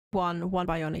one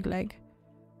bionic leg.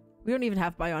 We don't even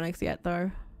have bionics yet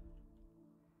though,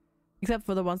 except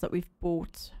for the ones that we've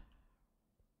bought.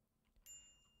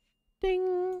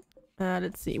 Ding.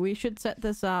 Let's see, we should set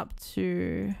this up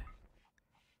to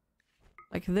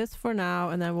like this for now,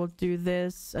 and then we'll do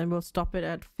this and we'll stop it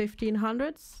at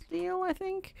 1500 steel, I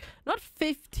think. Not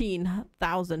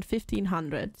 15,000,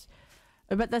 1500.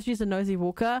 I bet that she's a nosy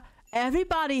walker.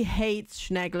 Everybody hates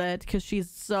Schneeglet because she's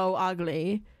so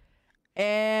ugly.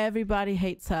 Everybody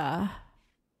hates her.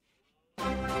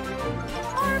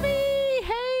 Army!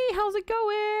 Hey, how's it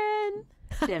going?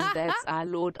 Damn, that's a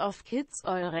lot of kids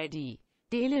already.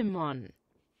 Delemon.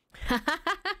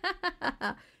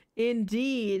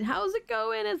 Indeed. How's it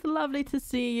going? It's lovely to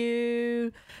see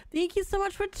you. Thank you so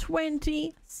much for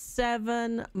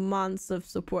 27 months of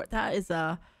support. That is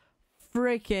a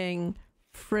freaking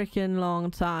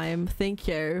long time. Thank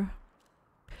you.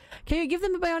 Can you give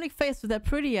them a bionic face if they're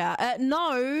prettier?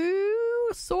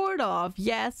 No, sort of.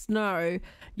 Yes, no.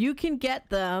 You can get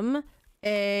them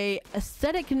a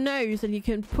aesthetic nose and you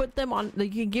can put them on,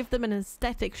 like, you can give them an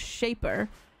aesthetic shaper.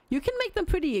 You can make them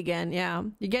pretty again. Yeah,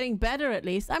 you're getting better at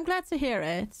least. I'm glad to hear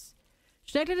it.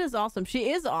 Schneeglet is awesome. She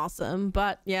is awesome,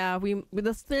 but yeah, with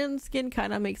the thin skin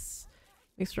kind of makes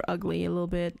her ugly a little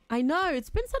bit. I know, it's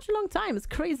been such a long time. It's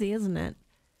crazy, isn't it?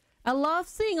 I love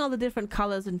seeing all the different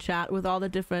colors in chat with all the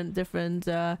different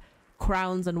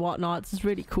crowns and whatnot. It's just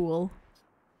really cool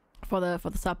for the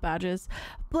sub badges.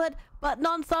 But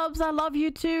non-subs, I love you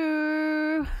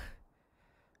too.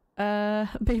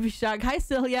 Baby Shark. Hi,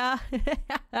 Celia.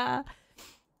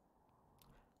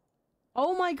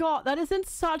 Oh my god, that is in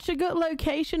such a good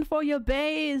location for your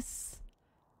base.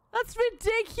 That's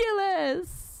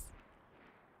ridiculous.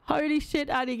 Holy shit,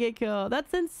 Adigeko.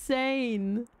 That's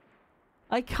insane.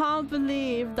 I can't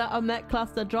believe that a mech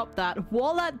cluster dropped that.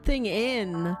 Wall that thing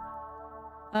in.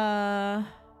 Your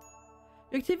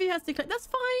TV has declared. That's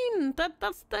fine.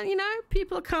 That's you know,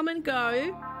 people come and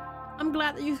go. I'm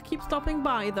glad that you keep stopping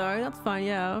by though. That's fine,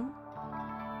 yeah.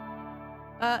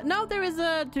 No, there is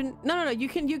a no. You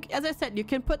can as I said, you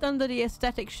can put under the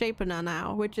aesthetic shaper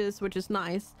now, which is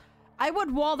nice. I would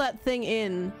wall that thing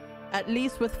in at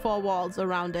least with 4 walls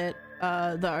around it,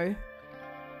 though.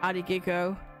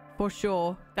 Adigeko. For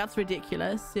sure. That's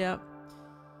ridiculous. Yeah.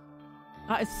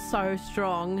 That is so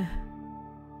strong.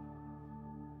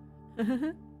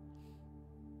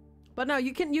 But no,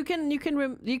 you can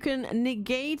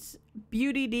negate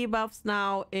beauty debuffs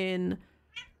now in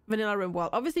vanilla RimWorld.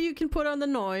 Obviously you can put on the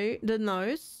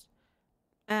nose,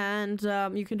 and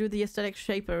you can do the aesthetic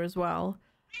shaper as well.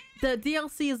 The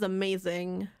DLC is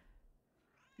amazing.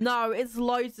 No, it's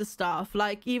loads of stuff,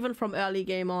 like even from early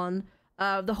game on.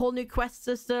 The whole new quest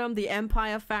system, the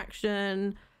Empire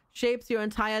faction, shapes your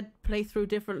entire playthrough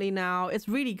differently now. It's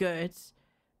really good.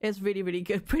 It's really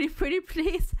good. Pretty,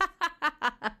 please.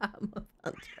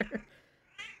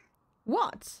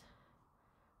 What?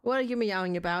 What are you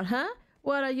meowing about, huh?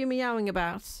 What are you meowing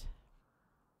about?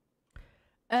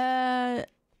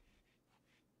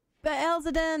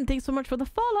 Elzaden, thanks so much for the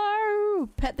follow.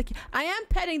 Pet the I am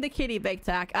petting the kitty, Big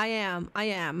Tac. I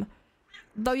am.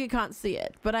 Though you can't see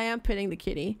it, but I am petting the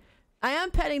kitty.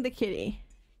 I'm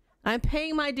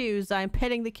paying my dues. I'm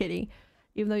petting the kitty,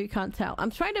 even though you can't tell.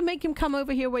 I'm trying to make him come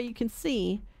over here where you can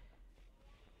see,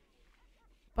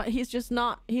 but he's just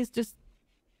not. He's just.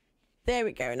 There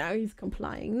we go. Now he's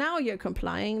complying. Now you're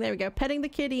complying. There we go. Petting the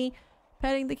kitty.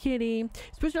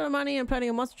 Spend a lot of money and planning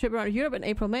a monster trip around Europe in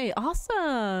April, May.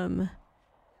 Awesome.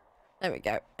 There we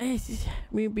go.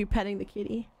 We'll be petting the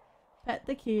kitty. Pet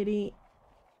the kitty.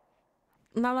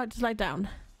 Now just lie down.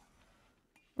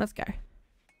 Let's go.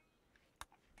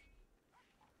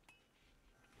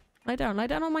 Lie down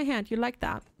on my hand. You like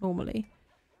that normally.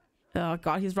 Oh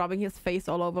god, he's rubbing his face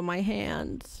all over my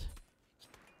hand.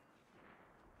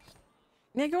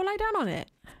 Yeah, go lie down on it.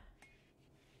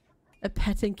 A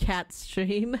petting cat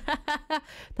stream.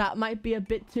 That might be a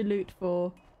bit too lewd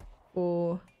for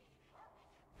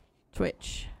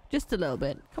Twitch. Just a little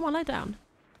bit. Come on, lie down.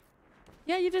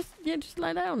 Yeah, you just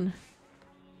lie down.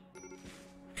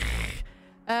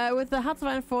 With the Hearts of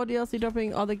Iron 4 DLC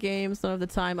dropping other games none of the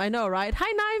time. I know, right?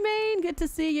 Hi, Nymane! Good to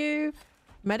see you.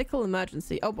 Medical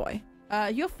emergency. Oh boy.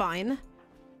 You're fine.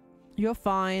 You're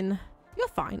fine.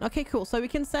 Okay, cool. So we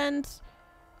can send...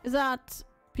 Is that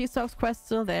Peace Talks quest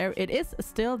still there? It is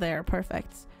still there.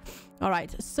 Perfect.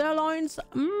 Alright. Sirloin's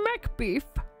mech beef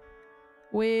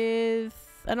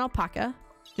with an alpaca.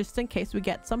 Just in case we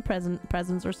get some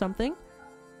presents or something.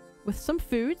 With some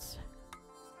foods.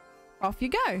 Off you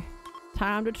go.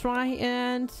 Time to try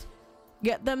and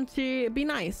get them to be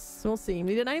nice. We'll see.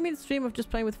 We did an animated stream of just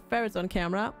playing with ferrets on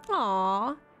camera.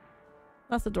 Aww.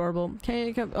 That's adorable. Can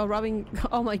you come? Oh, rubbing.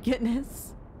 Oh my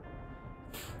goodness.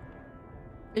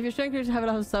 If you're trying to have a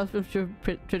lot of stuff, you're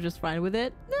just fine with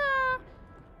it. Nah.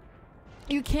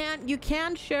 You can't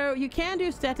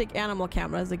do static animal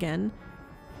cameras again.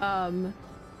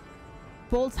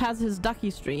 Bolts has his ducky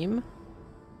stream,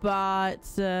 but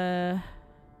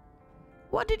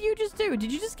what did you just do?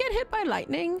 Did you just get hit by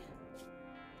lightning?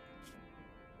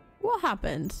 What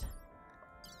happened?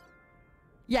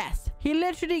 Yes, he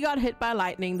literally got hit by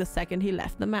lightning the second he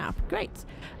left the map. Great.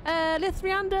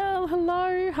 Lithriandel,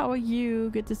 hello. How are you?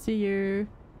 Good to see you.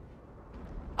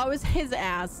 Oh, it's his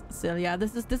ass, Celia.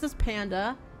 This is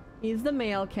Panda. He's the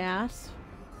male cat.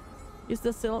 He's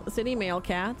the city male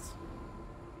cat.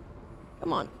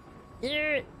 Come on.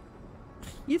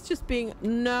 He's just being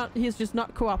he's just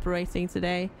not cooperating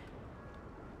today.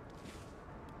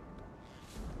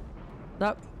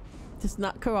 Nope. Just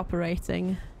not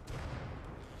cooperating.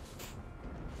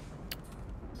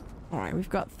 Alright, we've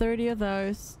got 30 of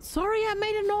those. Sorry, I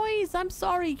made a noise. I'm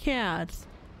sorry, cat.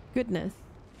 Goodness.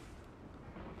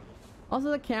 Also,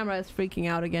 the camera is freaking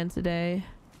out again today.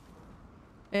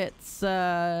 It's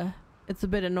a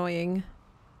bit annoying.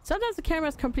 Sometimes the camera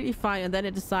is completely fine and then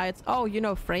it decides, oh, you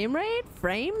know, frame rate?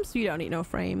 Frames? You don't need no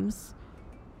frames.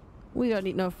 We don't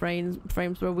need no frames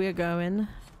where we're going.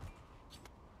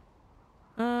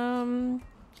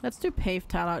 Let's do pave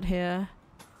tile out here.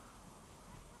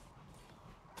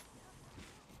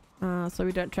 So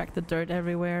we don't track the dirt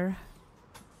everywhere.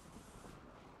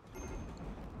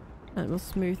 And we'll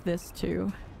smooth this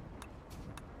too.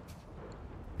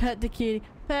 Pet the kitty.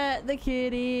 Pet the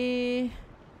kitty.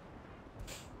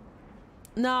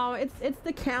 No, it's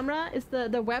the camera. It's the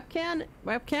webcam.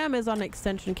 Webcam is on an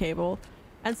extension cable.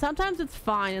 And sometimes it's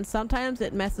fine and sometimes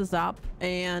it messes up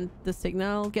and the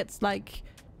signal gets like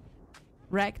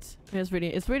wrecked.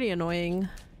 It's really annoying.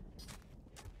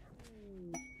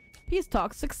 Peace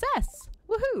talks success.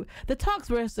 Woohoo! The talks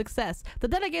were a success. The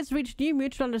delegates reached new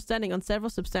mutual understanding on several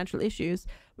substantial issues.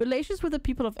 Relations with the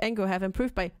people of Engo have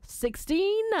improved by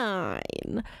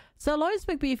 69. Sir Lois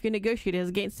McBeef, your negotiator,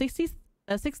 has gained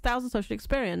 6,000 social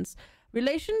experience.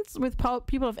 Relations with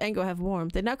people of Engo have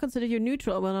warmed. They now consider you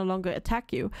neutral and will no longer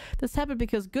attack you. This happened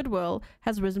because goodwill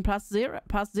has risen past zero.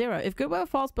 If goodwill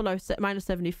falls below minus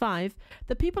 75,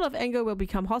 the people of Engo will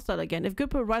become hostile again. If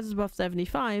goodwill rises above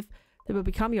 75, they will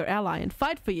become your ally and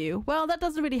fight for you. Well, that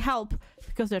doesn't really help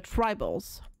because they're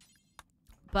tribals.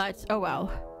 But, oh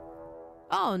well.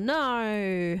 Oh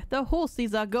no! The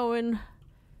horsies are going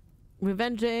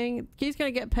revenging. Key's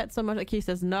gonna get pet so much that Key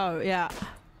says no. Yeah.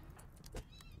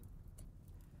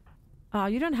 Oh,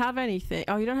 you don't have anything.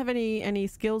 Oh, you don't have any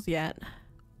skills yet.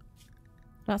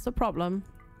 That's a problem.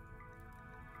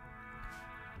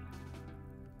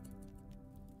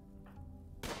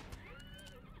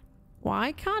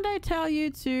 Why can't I tell you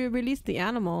to release the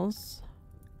animals?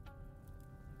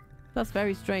 That's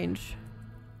very strange.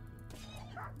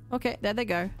 Okay, there they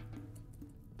go.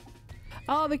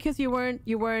 Oh, because you weren't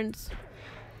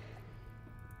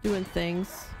doing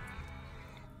things.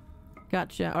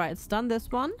 Gotcha. All right, stun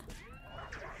this one.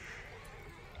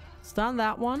 Stun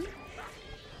that one.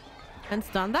 And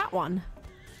stun that one.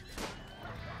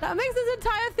 That makes this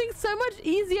entire thing so much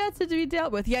easier to be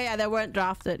dealt with. Yeah, they weren't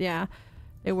drafted. Yeah.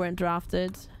 They weren't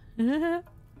drafted.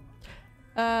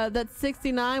 That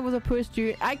 69 was a push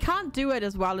due. I can't do it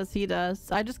as well as he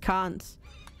does. I just can't.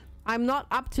 I'm not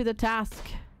up to the task.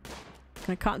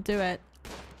 I can't do it.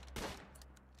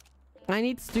 I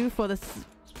need Stu for this.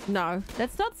 No,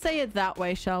 let's not say it that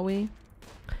way, shall we?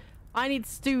 I need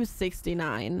Stu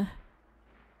 69.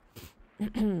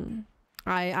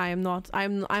 I am not.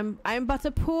 I'm but a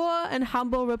poor and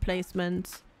humble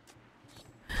replacement.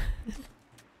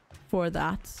 For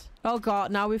that. Oh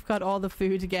god, now we've got all the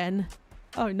food again.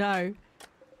 Oh no.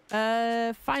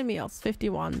 Fine meals,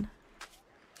 51.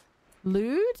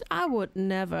 Lewd? I would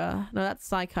never. No, that's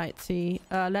psychite tea.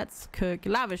 Let's cook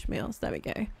lavish meals. There we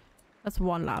go. That's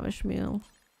 1 lavish meal.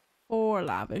 4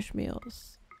 lavish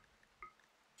meals.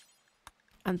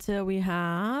 Until we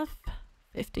have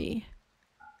 50.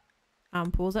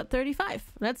 Ampoules at 35.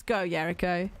 Let's go,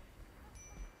 Jericho.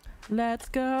 Let's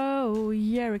go,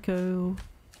 Jericho.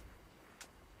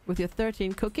 With your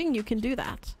 13 cooking, you can do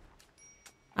that.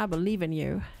 I believe in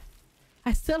you.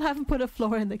 I still haven't put a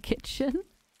floor in the kitchen.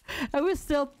 I was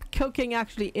still cooking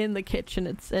actually in the kitchen.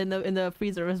 It's in the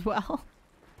freezer as well.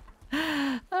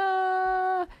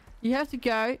 You have to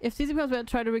go. If Caesar comes back,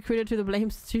 try to recruit her to the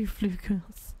Blames 2 flu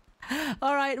girls.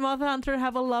 All right, Mother Hunter,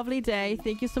 have a lovely day.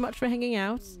 Thank you so much for hanging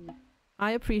out.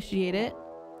 I appreciate it.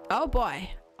 Oh boy,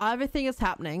 everything is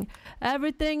happening.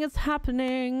 Everything is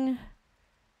happening.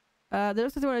 There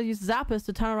looks like they want to use zappers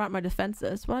to turn around my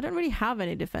defenses. Well, I don't really have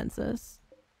any defenses.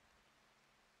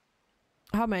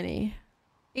 How many?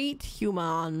 8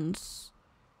 humans.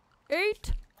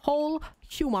 8 whole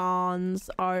humans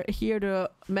are here to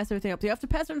mess everything up. So you have to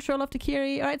pass and show off to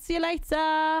Kiri. Alright, see you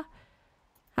later.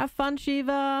 Have fun,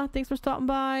 Shiva. Thanks for stopping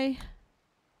by.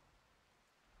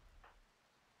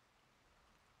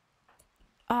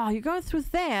 Oh, you're going through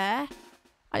there?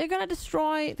 Are you gonna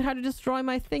destroy... How to destroy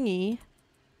my thingy?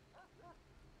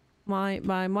 My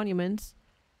monument?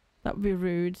 That would be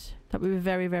rude. That would be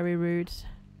very, very rude.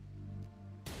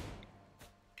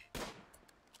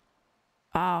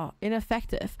 Oh,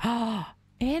 ineffective. Oh,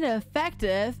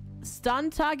 ineffective? Stun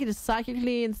target is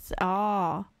psychically...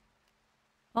 Oh.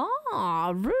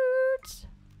 Oh, rude.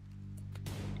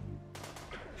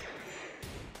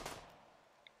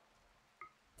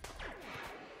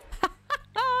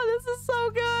 Oh, this is so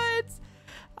good.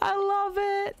 I love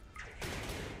it.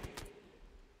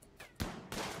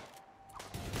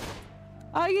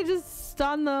 I can just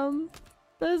stun them.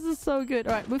 This is so good.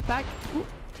 All right, move back. Ooh,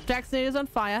 Jackson is on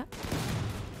fire.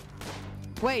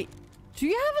 Wait, do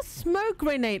you have a smoke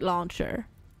grenade launcher?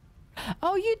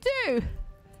 Oh, you do.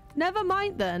 Never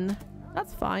mind then.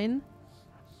 That's fine.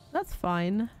 That's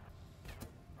fine.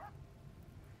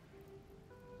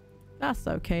 That's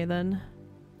okay then.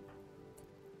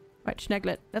 Right,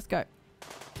 Schnegglet, let's go.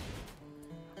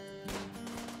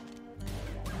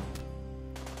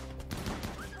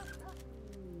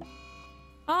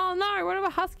 Oh no, one of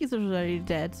our huskies is already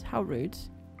dead. How rude.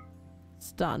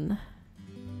 Stun.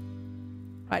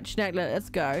 Right, Schnegglet, let's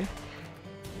go.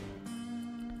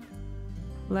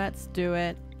 Let's do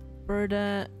it.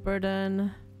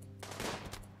 Burden.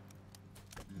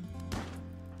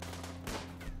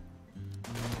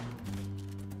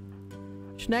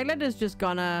 Schnegglet is just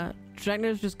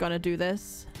gonna do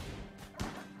this.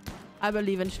 I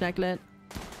believe in Schnegglet.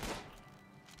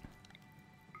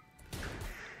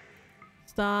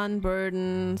 Stun,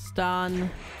 burden, stun.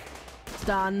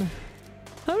 I'm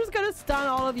just gonna stun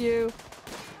all of you.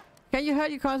 Can you hurt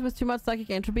your cars with too much psychic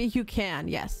entropy? You can,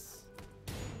 yes.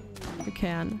 You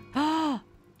can. Ah,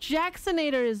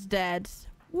 Jacksonator is dead.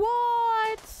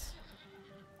 What?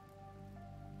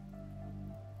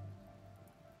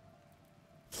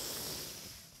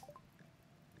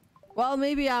 Well,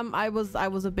 maybe I was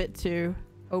a bit too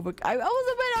I was a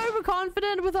bit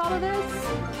overconfident with all of this.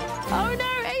 Oh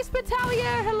no, Ace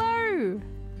Battalier, hello.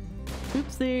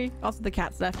 Oopsie. Also, the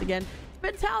cat's left again.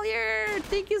 Battalier,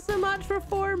 thank you so much for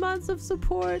 4 months of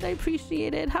support. I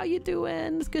appreciate it. How you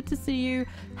doing? It's good to see you.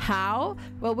 How?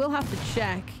 Well, we'll have to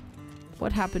check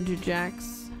what happened to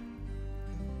Jax.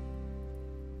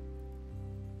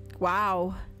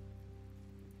 Wow.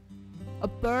 A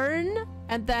burn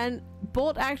and then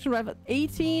bolt action rifle.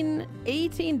 18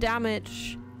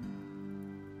 damage.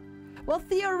 Well,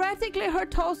 theoretically, her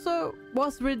torso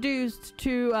was reduced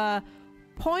to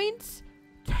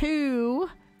 0.2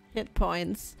 hit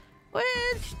points,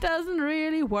 which doesn't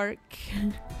really work.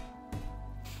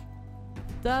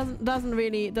 doesn't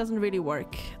really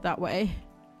work that way.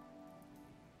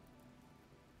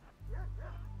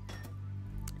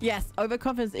 Yes,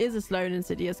 overconfidence is a slow and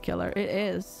insidious killer. It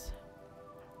is.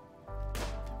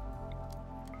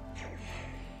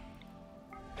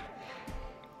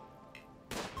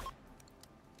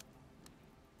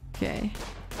 Okay,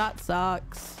 that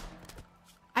sucks.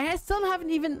 I still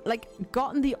haven't even like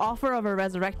gotten the offer of a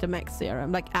Resurrector Mech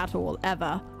serum like at all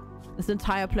ever this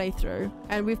entire playthrough,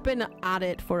 and we've been at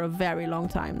it for a very long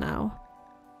time now.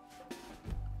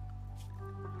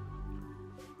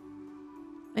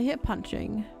 I hear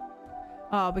punching.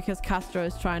 Oh, because Castro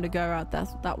is trying to go out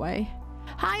that way.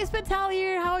 Hi,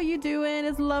 Spitalier. How are you doing?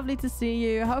 It's lovely to see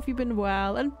you. How have you been?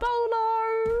 Well, and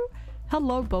Bolo.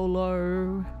 Hello,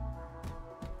 Bolo.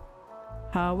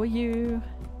 How are you?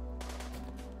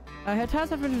 Her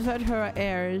task have been reserved her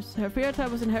heirs. Her fear type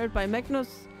was inherited by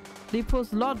Magnus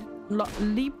Lipus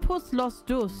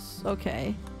Losdus.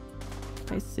 Okay.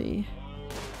 I see.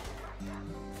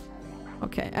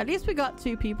 Okay, at least we got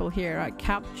 2 people here. Right,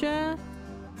 capture.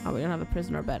 Oh, we don't have a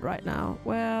prisoner bed right now.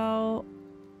 Well,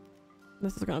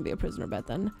 this is gonna be a prisoner bed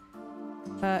then.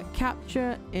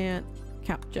 Capture and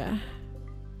capture.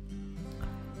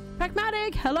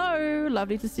 Pragmatic, hello.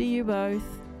 Lovely to see you both.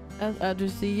 To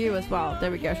see you as well.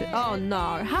 There we go. Oh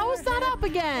no, how is that up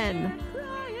again?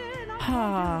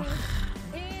 Ah.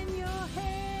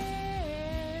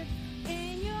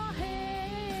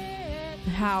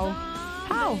 How?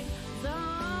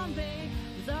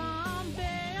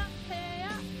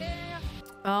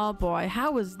 Oh boy,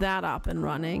 how was that up and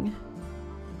running?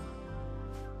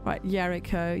 Right,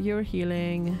 Jericho, you're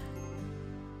healing.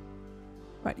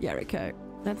 Right, Jericho.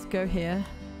 Let's go here.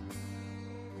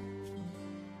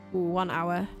 Ooh, 1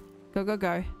 hour. Go, go,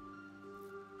 go.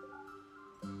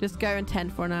 Just go in 10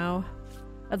 for now.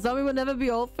 A zombie will never be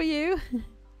old for you.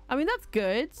 I mean, that's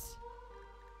good.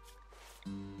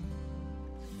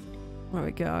 There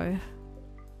we go.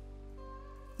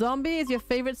 Zombie is your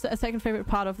favorite, second favorite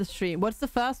part of the stream. What's the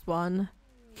first one?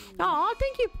 Oh,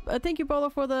 thank you, Bolo,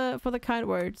 for the kind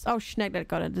words. Oh, Schnecklet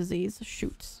got a disease.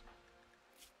 Shoot.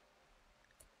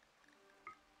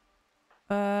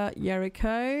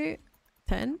 Jericho.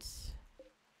 Tent.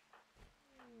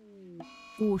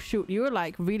 Oh, shoot. You were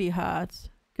like really hurt.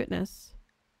 Goodness.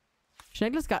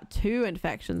 Schnecklet's got 2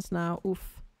 infections now.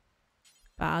 Oof.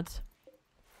 Bad.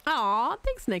 Aw,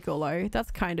 thanks, Nicolo. That's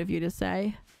kind of you to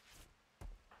say.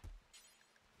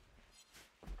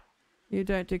 You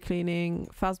don't do cleaning.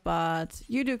 Fuzzbot.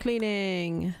 You do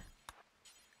cleaning.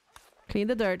 Clean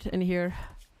the dirt in here.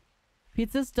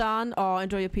 Pizza's done. Oh,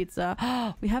 enjoy your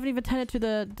pizza. We haven't even tended to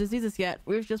the diseases yet.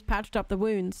 We've just patched up the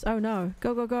wounds. Oh no.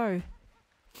 Go, go, go.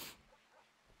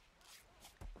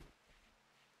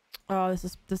 Oh, this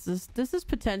is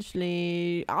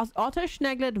potentially... Otto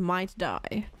Schnegglet might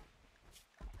die.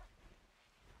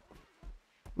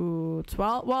 Ooh,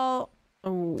 12. Well,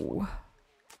 oh.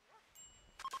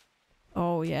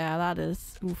 Oh yeah, that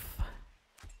is oof.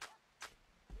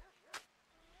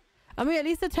 I mean, at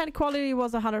least the tent quality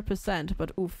was 100%,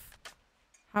 but oof.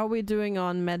 How are we doing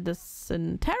on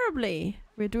medicine? Terribly.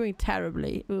 We're doing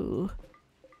terribly. Ooh.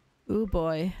 Ooh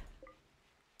boy.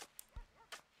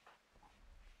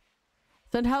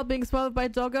 Send help being swallowed by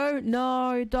doggo?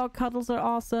 No, dog cuddles are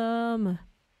awesome.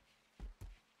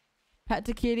 Pet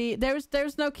to kitty.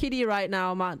 There's no kitty right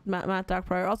now, Matt Dark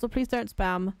Pro. Also, please don't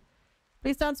spam.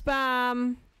 Please don't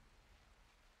spam.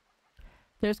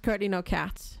 There's currently no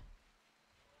cat.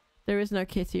 There is no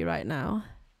kitty right now.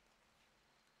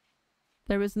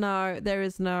 There is no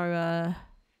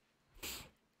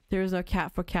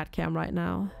cat for cat cam right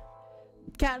now.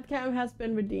 Cat cam has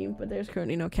been redeemed, but there's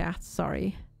currently no cats.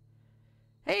 Sorry.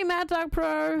 Hey, Mad Dog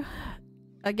Pro.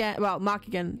 Again, well, Mark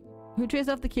again. Who chased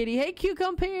off the kitty? Hey,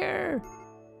 Cucumber.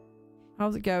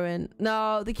 How's it going?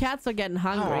 No, the cats are getting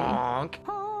hungry. Honk.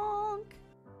 Honk.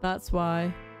 That's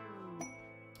why.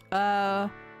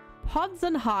 Pods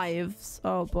and hives.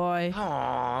 Oh boy.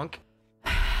 Honk.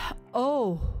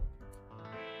 Oh.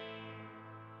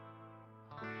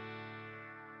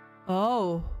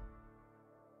 Oh.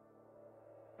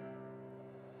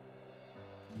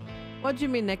 What do you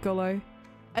mean, Nicolo?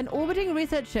 An orbiting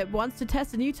research ship wants to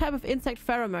test a new type of insect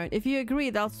pheromone. If you agree,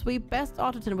 they'll sweep Best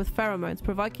Autoton with pheromones,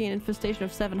 provoking an infestation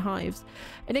of 7 hives.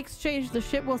 In exchange, the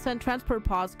ship will send transport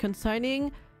pods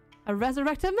containing a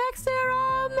Resurrector Max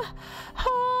serum!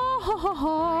 Ho ho ho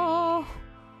ho!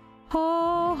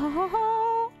 Ho ho ho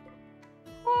ho!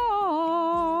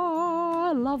 Oh,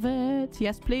 I love it.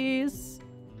 Yes, please.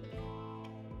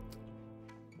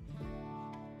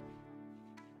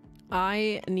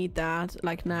 I need that,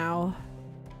 like, now.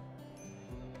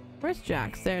 Where's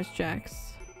Jax? There's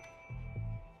Jax.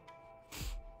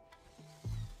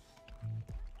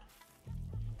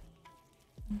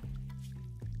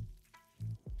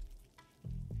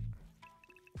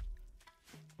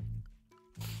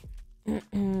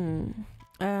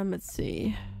 Let's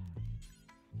see.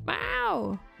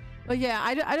 Wow! Oh yeah,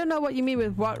 I don't know what you mean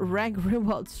with what rank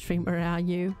RimWorld streamer are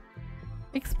you?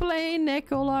 Explain,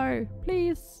 Nicolo,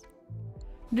 please.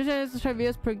 Just subscribe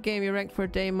views per game you rank for a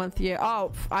day, month, year.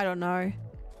 Oh, I don't know.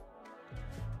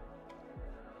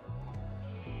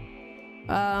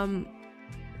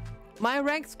 My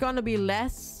rank's gonna be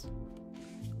less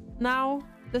now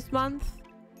this month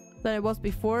than it was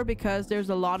before because there's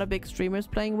a lot of big streamers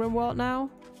playing RimWorld now.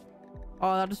 A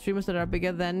lot of streamers that are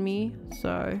bigger than me,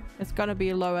 so it's gonna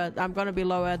be lower. I'm gonna be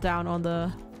lower down on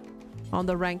the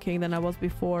ranking than I was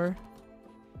before.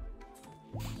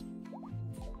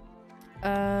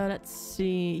 Let's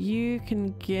see. You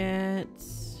can get...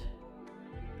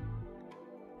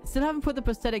 Still haven't put the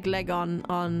prosthetic leg on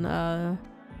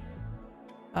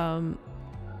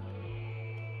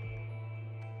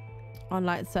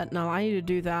Light Sentinel. I need to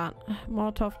do that.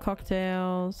 Molotov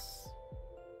cocktails.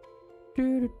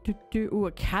 Ooh,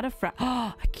 a cataphract.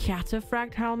 Oh, a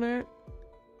cataphract helmet.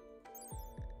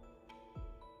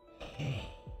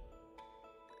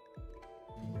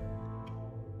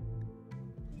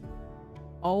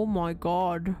 Oh my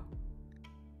god.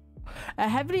 A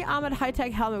heavily armored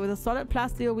high-tech helmet with a solid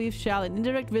plasteel weave shell and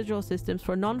indirect visual systems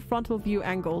for non-frontal view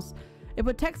angles. It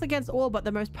protects against all but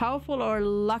the most powerful or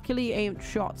luckily aimed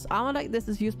shots. Armor like this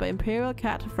is used by Imperial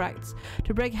cataphracts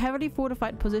to break heavily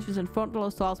fortified positions in frontal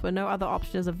assaults where no other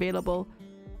option is available.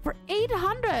 For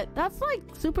 800! That's like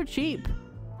super cheap.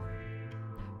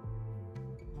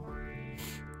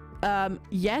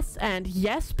 Yes and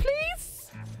yes,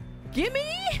 please.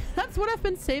 Gimme. That's what I've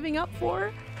been saving up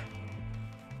for.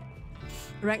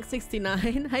 Rank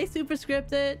 69. Hey, super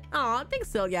scripted. Oh, thanks,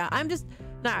 Sylvia. I'm just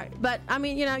no, but I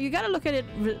mean, you know, you gotta look at it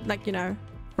like, you know,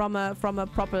 from a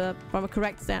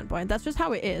correct standpoint. That's just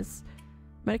how it is.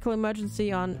 Medical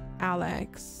emergency on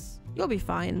Alex. You'll be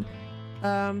fine.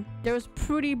 There's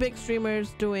pretty big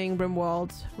streamers doing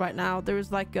RimWorld right now.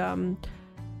 There's like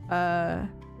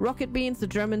Rocket Beans, the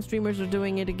German streamers, are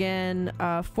doing it again.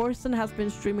 Forsen has been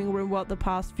streaming RimWorld the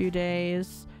past few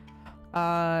days.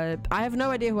 I have no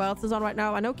idea who else is on right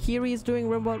now. I know Kiri is doing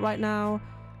RimWorld right now.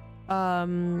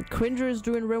 Cringer is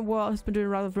doing RimWorld. Has been doing a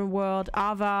lot of RimWorld.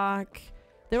 Avak.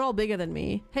 They're all bigger than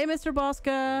me. Hey, Mr.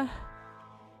 Bosca.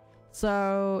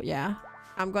 So yeah,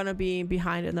 I'm gonna be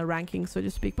behind in the ranking, so to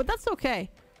speak, but that's okay.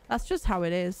 That's just how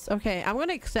it is. Okay, I'm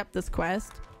gonna accept this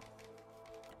quest,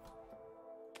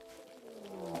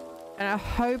 and I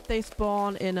hope they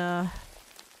spawn in a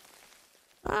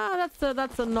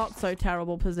that's a not so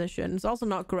terrible position. It's also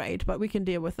not great, but we can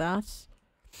deal with that.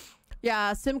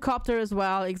 Yeah, Simcopter as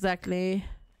well. Exactly,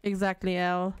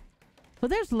 L. So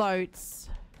there's loads.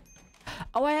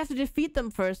 Oh, I have to defeat them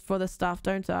first for the stuff,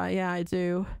 don't I? Yeah, I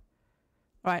do.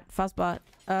 Right, Fuzzbot.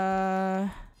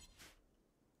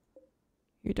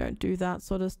 You don't do that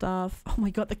sort of stuff. Oh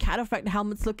my god, the cataphract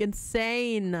helmets look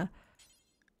insane.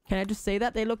 Can I just say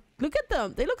that? They look at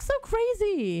them. They look so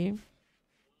crazy.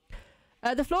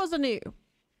 The floors are new.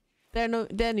 They're new,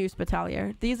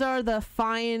 Spitalier. These are the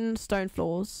fine stone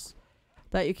floors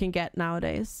that you can get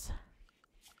nowadays.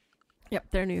 Yep,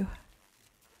 they're new.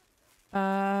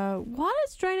 What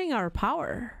is draining our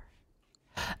power?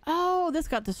 Oh, this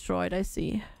got destroyed. I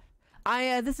see.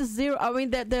 This is zero. I mean,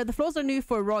 the floors are new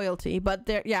for royalty, but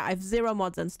yeah, I have 0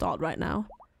 mods installed right now.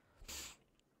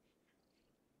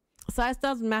 Size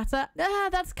doesn't matter.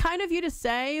 That's kind of you to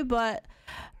say, but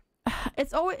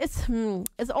it's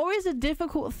always a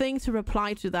difficult thing to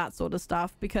reply to that sort of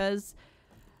stuff, because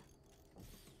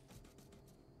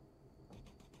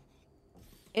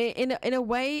in a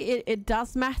way it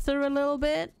does matter a little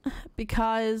bit,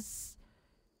 because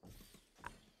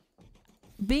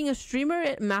being a streamer,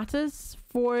 it matters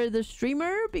for the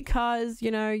streamer, because,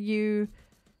 you know, you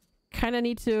kind of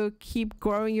need to keep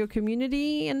growing your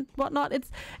community and whatnot. It's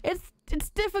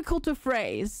difficult to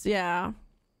phrase. Yeah.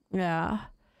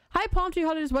 Hi, Palm Tree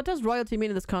Holidays. What does royalty mean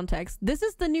in this context? This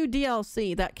is the new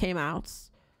DLC that came out.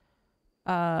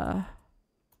 Yeah,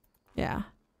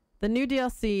 the new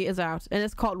DLC is out, and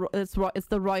it's called it's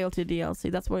the royalty DLC.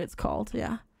 That's what it's called.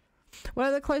 Yeah. What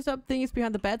are the close-up things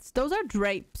behind the beds? Those are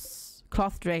drapes.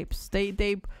 Cloth drapes.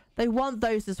 They want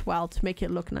those as well to make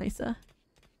it look nicer.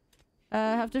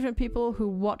 Have different people who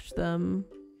watch them.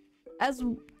 As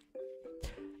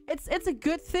it's a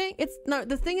good thing.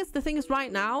 The thing is right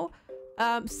now,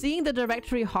 seeing the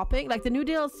directory hopping, like the new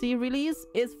DLC release,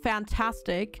 is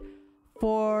fantastic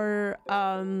for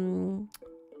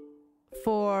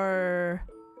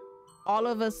all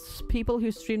of us people who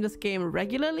stream this game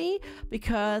regularly,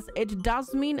 because it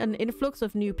does mean an influx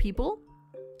of new people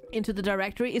into the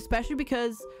directory, especially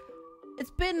because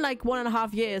it's been like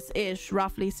 1.5 years ish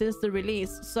roughly since the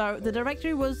release. So the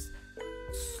directory was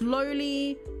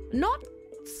slowly not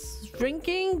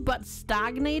shrinking but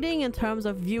stagnating in terms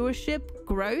of viewership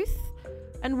growth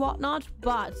and whatnot,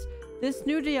 but this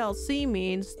new DLC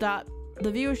means that the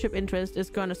viewership interest is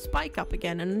going to spike up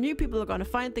again, and new people are going to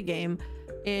find the game,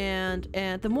 and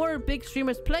the more big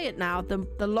streamers play it now,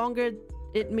 the longer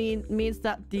it means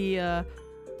that the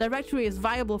directory is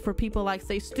viable for people like,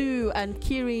 say, Stu and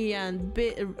Kiri and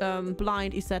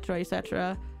Blind,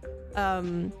 etc.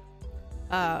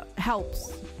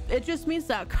 Helps. It just means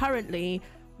that currently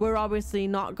we're obviously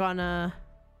not gonna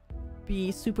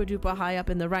be super duper high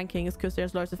up in the rankings, because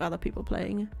there's lots of other people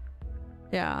playing.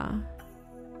 Yeah,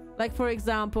 like for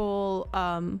example,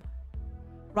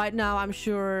 right now I'm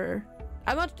sure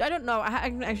I don't know,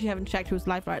 I actually haven't checked who's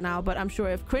live right now, but I'm sure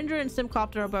if Cringer and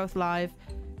Simcopter are both live,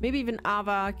 maybe even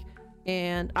Avak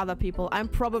and other people, I'm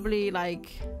probably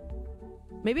like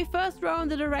maybe first row in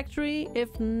the directory,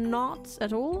 if not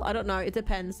at all. I don't know, it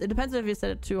depends. It depends if you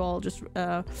set it to all just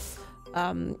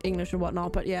English and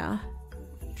whatnot, but yeah.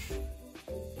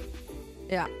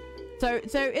 So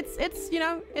it's you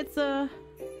know,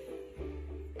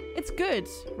 it's good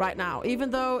right now, even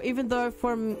though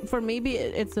for maybe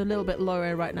it's a little bit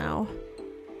lower right now.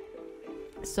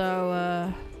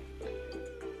 So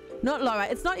not lower,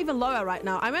 it's not even lower right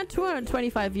now. I'm at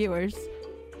 225 viewers,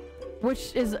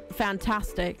 which is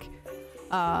fantastic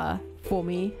for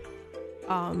me.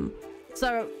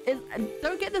 So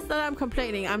don't get this that I'm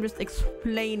complaining, I'm just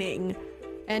explaining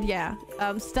And yeah,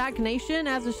 stagnation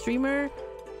as a streamer.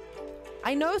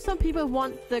 I know some people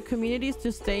want the communities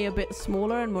to stay a bit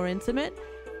smaller and more intimate,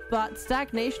 but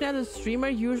stagnation as a streamer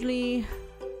usually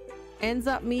ends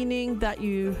up meaning that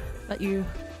you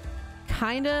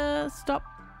kind of stop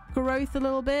growth a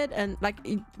little bit, and like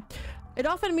it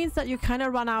often means that you kind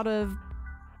of run out of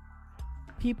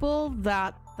people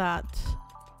that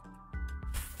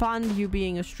fund you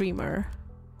being a streamer,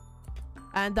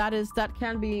 and that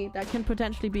can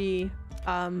potentially be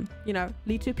you know,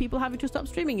 lead to people having to stop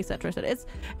streaming, etc. So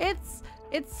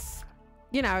it's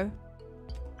you know,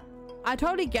 I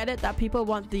totally get it that people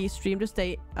want the stream to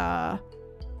stay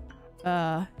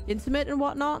intimate and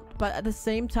whatnot, but at the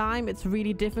same time it's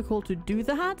really difficult to do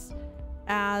that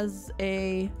as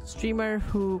a streamer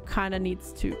who kind of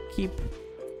needs to keep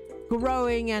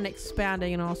growing and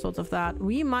expanding and all sorts of that.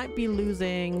 We might be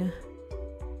losing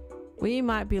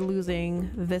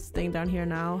this thing down here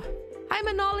now. Hi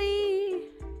Manoli.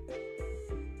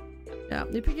 Yeah,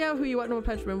 you pick out who you want to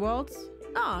play RimWorlds.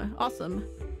 Oh, awesome.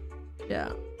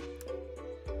 Yeah.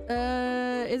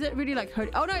 Is it really like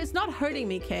hurting? Oh no, it's not hurting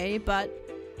me, Kay, but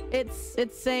it's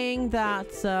saying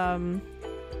that I'm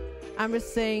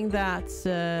just saying that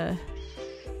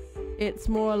it's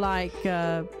more like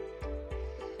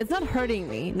it's not hurting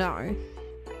me, no.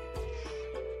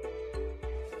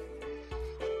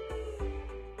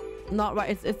 Not right.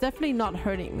 It's definitely not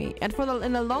hurting me, and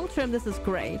in the long term this is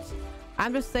great.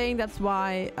 I'm just saying that's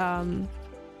why our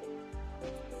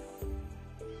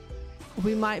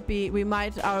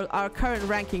current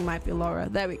ranking might be lower.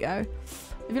 There we go.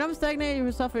 If you're not stagnating, you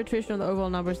will suffer attrition on the overall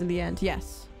numbers in the end.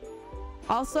 Yes.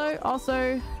 Also,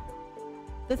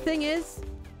 the thing is,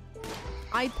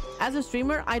 as a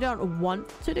streamer, I don't want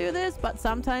to do this, but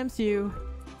sometimes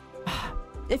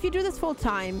if you do this full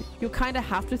time, you kind of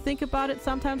have to think about it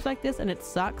sometimes like this, and it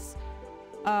sucks.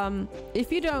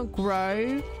 If you don't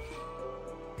grow,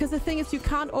 because the thing is, you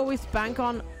can't always bank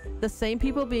on the same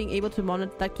people being able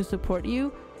to support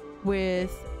you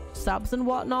with subs and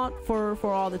whatnot for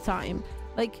all the time.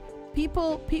 Like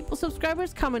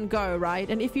subscribers come and go, right?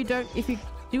 And if you do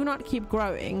not keep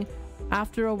growing,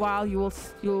 after a while you'll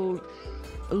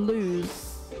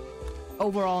lose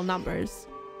overall numbers,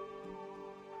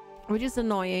 which is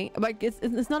annoying. Like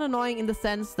it's not annoying in the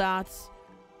sense that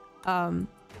I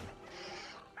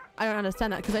don't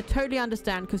understand that, because I totally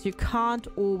understand, because you can't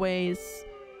always,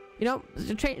 you know,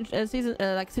 change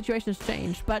like situations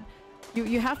change, but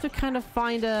you have to kind of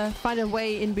find a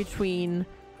way in between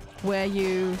where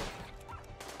you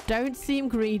don't seem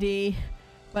greedy,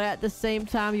 but at the same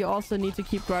time you also need to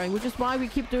keep growing, which is why we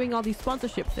keep doing all these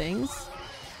sponsorship things,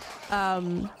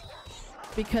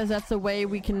 because that's a way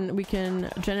we can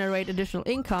generate additional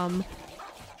income,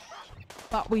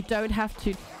 but we don't have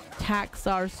to tax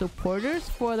our supporters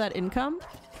for that income.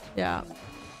 Yeah,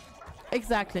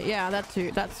 exactly. Yeah, that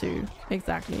too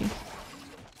exactly.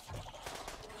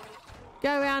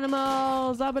 Go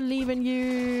animals, I believe in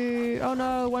you. Oh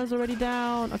no, one's already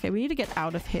down. Okay, we need to get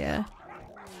out of here.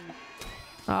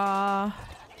 Right,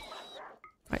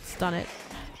 stun it.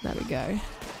 There we go.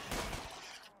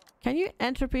 Can you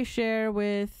entropy share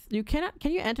with...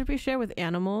 Can you entropy share with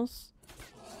animals?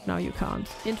 No, you can't.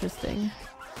 Interesting.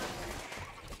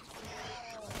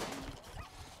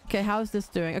 Okay, how's this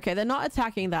doing? Okay, they're not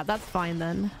attacking that. That's fine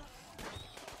then.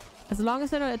 As long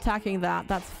as they're not attacking that,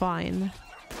 that's fine.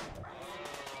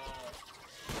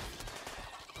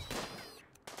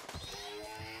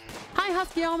 Hi,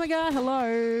 Husky Omega.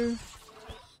 Hello.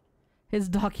 His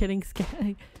dog hitting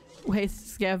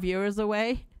scare viewers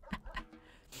away.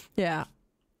 Yeah.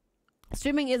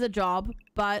 Streaming is a job,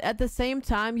 but at the same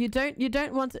time, you don't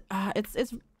want to...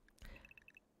 it's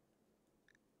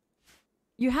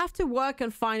you have to work on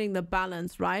finding the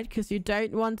balance, right? Because you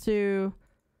don't want to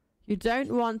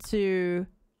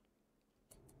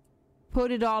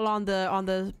put it all on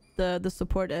the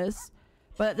supporters,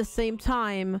 but at the same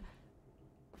time,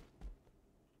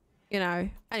 you know.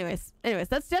 Anyways,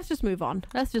 let's just move on.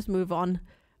 Let's just move on.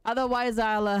 Otherwise,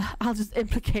 I'll just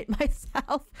implicate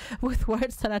myself with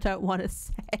words that I don't want to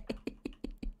say.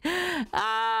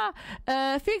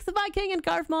 Felix the Viking and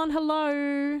Garfmon,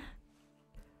 hello.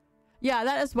 Yeah,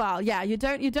 that as well. Yeah, you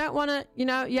don't want to, you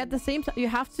know, at the same time, you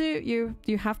have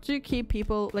to keep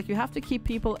people, like, you have to keep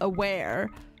people aware,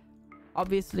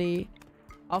 obviously,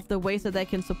 of the ways that they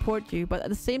can support you, but at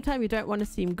the same time, you don't want to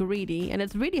seem greedy, and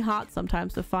it's really hard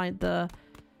sometimes to find the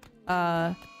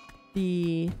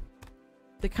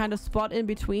kind of spot in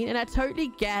between. And I totally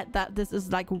get that this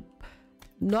is like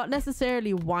not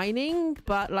necessarily whining,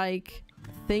 but like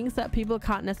things that people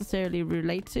can't necessarily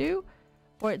relate to,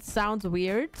 or it sounds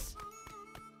weird.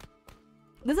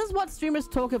 This is what streamers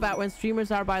talk about when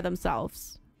streamers are by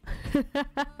themselves.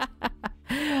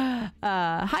 Hi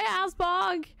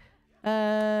Asbog.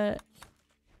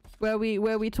 Where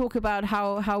we talk about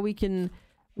how we can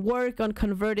work on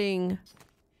converting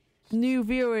new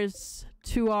viewers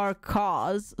to our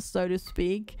cause, so to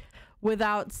speak,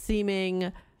 without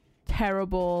seeming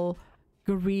terrible,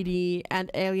 greedy,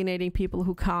 and alienating people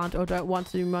who can't or don't want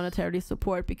to monetarily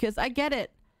support. Because I get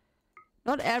it,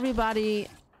 not everybody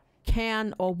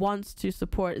can or wants to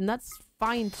support, and that's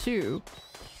fine too.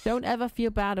 Don't ever feel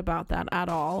bad about that at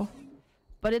all.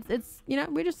 But it's you know,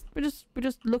 we're just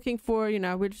looking for, you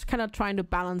know, we're just kind of trying to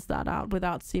balance that out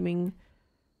without seeming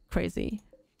crazy.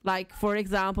 Like, for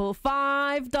example,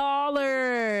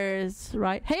 $5,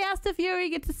 right? Hey, Asta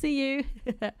Fury, good to see you.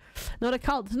 Not a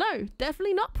cult. No,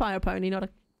 definitely not Fire Pony. Not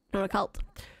a cult.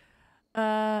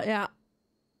 Yeah.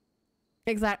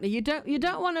 Exactly. You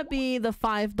don't want to be the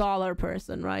 $5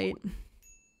 person, right?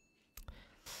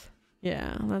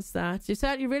 Yeah, that's that. You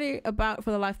said you're really about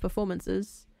for the live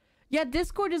performances. Yeah,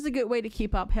 Discord is a good way to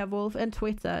keep up, Herwolf, and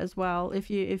Twitter as well, if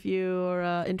you're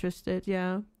interested.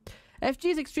 Yeah.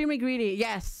 FG is extremely greedy.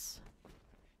 Yes.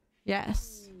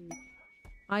 Yes.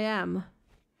 I am.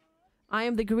 I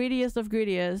am the greediest of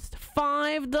greediest.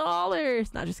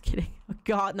 $5. No, just kidding. Oh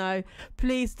God, no.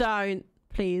 Please don't.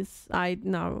 Please.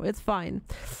 No, it's fine.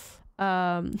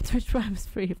 Twitch Prime is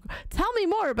free. Tell me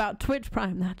more about Twitch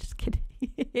Prime. No, just kidding. You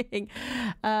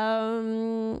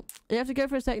have to go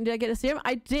for a second. Did I get a serum?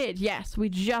 I did. Yes, we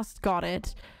just got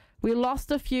it. We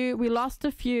lost a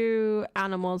few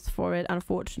animals for it,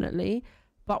 unfortunately,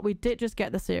 but we did just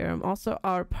get the serum. Also,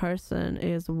 our person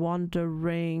is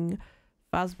wandering.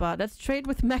 Fazbot. Let's trade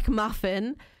with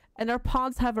McMuffin, and our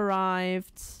pods have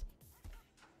arrived.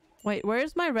 Wait,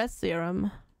 where's my rest serum?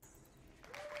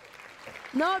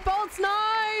 No, Bolts, no!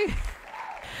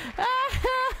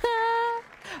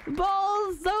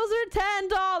 Balls, those are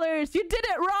 $10. You did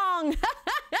it wrong.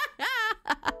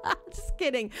 Just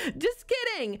kidding. Just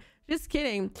kidding. Just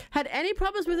kidding. Had any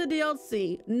problems with the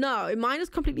DLC? No, mine is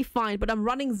completely fine, but I'm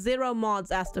running 0 mods,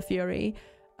 Asta Fury.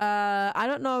 I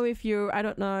don't know if you... I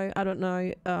don't know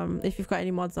if you've got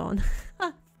any mods on.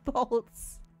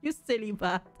 Bolts. You silly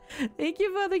bat. Thank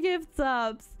you for the gift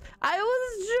subs. I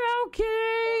was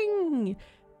joking.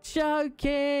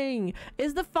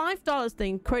 Is the $5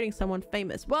 thing creating someone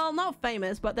famous? Well, not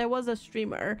famous, but there was a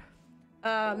streamer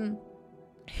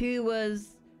who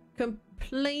was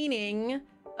complaining,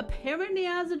 apparently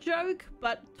as a joke,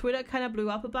 but Twitter kind of blew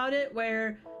up about it,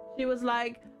 where she was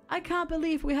like, I can't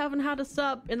believe we haven't had a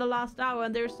sub in the last hour,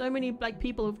 and there's so many like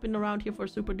people who've been around here for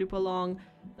super duper long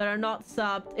that are not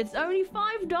subbed. It's only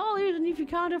 $5, and if you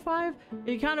can't afford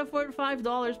 $5, blah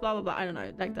blah blah. I don't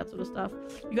know, like that sort of stuff.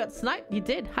 You got sniped. You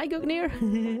did. Hi Gugnir.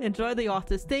 Enjoy the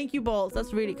artist. Thank you, Balls.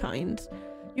 That's really kind.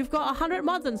 You've got 100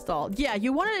 mods installed. Yeah,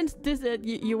 you want to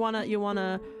you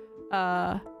wanna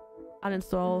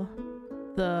uninstall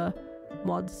the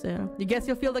mods. Yeah. You guess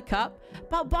you'll feel the cup.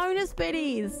 But bonus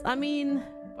biddies. I mean,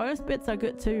 bonus bits are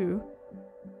good too.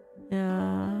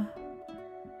 Yeah.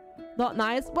 Not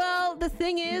nice. Well, the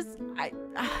thing is,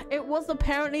 it was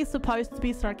apparently supposed to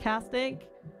be sarcastic.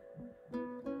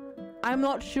 I'm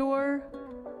not sure.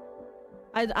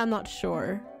 I'm not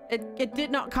sure. It did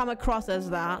not come across as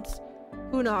that.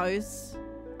 Who knows?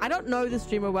 I don't know the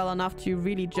streamer well enough to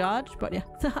really judge, but yeah.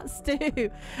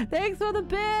 Stu, thanks for the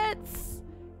bits.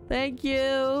 Thank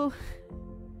you.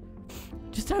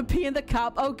 Just don't pee in the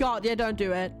cup. Oh God, yeah, don't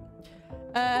do it.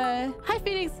 Hi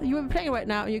Phoenix, you were playing right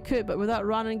now, you could, but without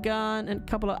run and gun and a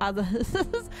couple of others.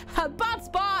 Bad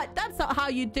spot! That's not how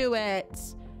you do it.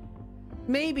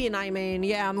 Maybe, and I mean,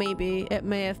 yeah, maybe. It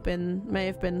may have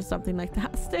been something like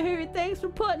that. Stu, thanks for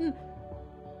putting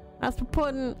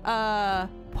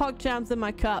pog jams in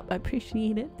my cup. I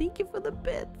appreciate it. Thank you for the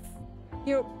bits.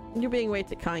 You're being way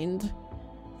too kind.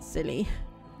 Silly.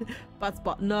 Butt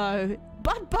spot, no.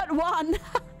 Butt one.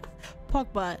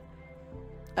 Pog butt.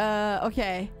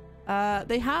 Okay.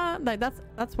 They have like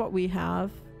that's what we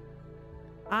have.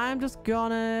 I'm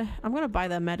gonna buy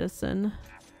their medicine.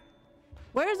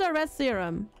 Where's our rest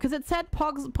serum? Because it said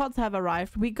pods have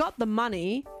arrived. We got the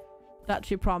money that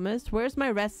she promised. Where's my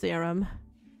rest serum?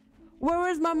 Where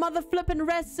is my mother flipping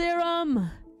rest serum?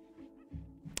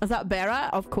 Is that Bera?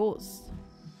 Of course.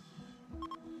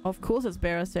 Of course it's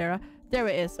Bera, Sarah. There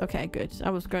it is. Okay, good. I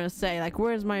was gonna say, like,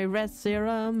 where's my rest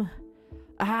serum?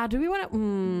 Do we want to...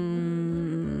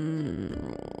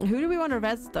 who do we want to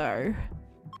rest, though?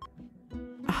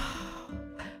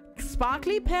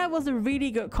 Sparkly Pear was a really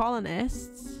good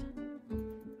colonist.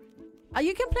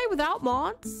 You can play without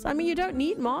mods. I mean, you don't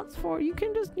need mods for... You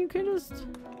can just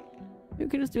You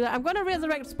can just do that. I'm gonna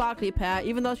resurrect Sparkly Pear,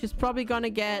 even though she's probably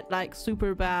gonna get like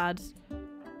super bad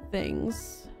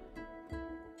things.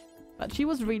 But she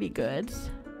was really good.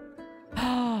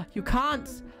 You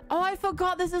can't. Oh, I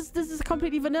forgot. This is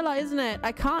completely vanilla, isn't it?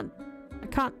 I can't.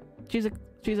 She's a.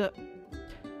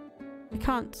 I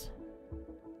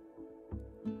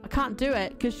can't do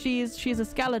it because she's a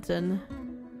skeleton.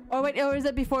 Oh wait, or is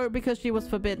it before because she was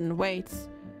forbidden? Wait.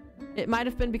 It might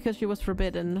have been because she was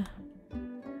forbidden.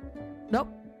 Nope.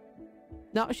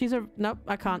 No, nope,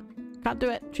 I can't. Can't do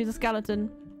it. She's a skeleton.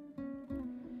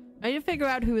 I need to figure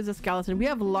out who is a skeleton. We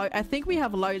have I think we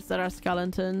have loads that are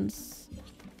skeletons.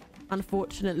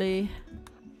 Unfortunately.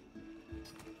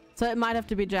 So it might have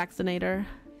to be Jacksonator.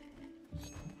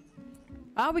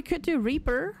 Oh, we could do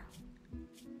Reaper.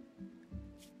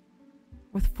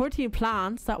 With 14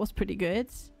 plants, that was pretty good.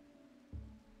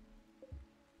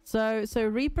 So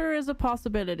Reaper is a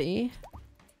possibility.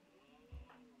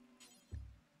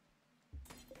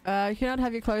 You cannot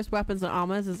have your clothes, weapons, and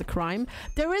armors as a crime.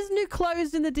 There is new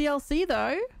clothes in the DLC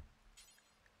though.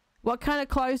 What kind of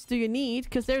clothes do you need?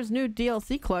 Because there's new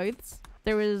DLC clothes.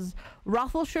 There is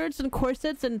ruffle shirts and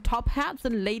corsets and top hats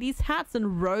and ladies' hats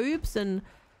and robes and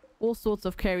all sorts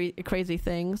of crazy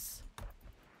things.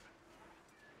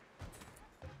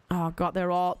 Oh god,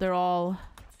 they're all,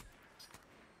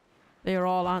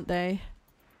 aren't they?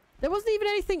 There wasn't even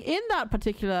anything in that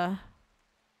particular.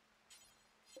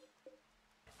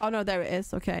 Oh no, there it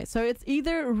is. Okay, so it's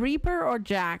either Reaper or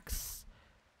Jax.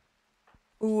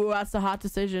 Ooh, that's a hard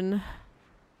decision.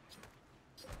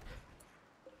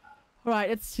 Alright,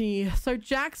 let's see. So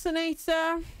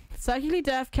Jacksonator, psychically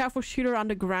deaf, careful shooter,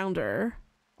 undergrounder.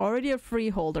 Already a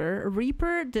freeholder.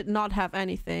 Reaper did not have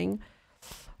anything.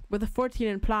 With a 14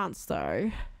 in plants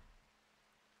though.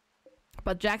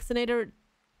 But Jacksonator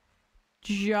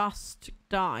just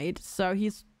died. So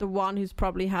he's the one who's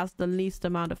probably has the least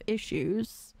amount of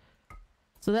issues.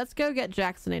 So let's go get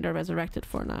Jacksonator resurrected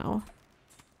for now.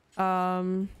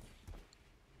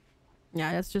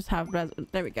 Yeah, let's just have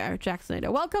there we go,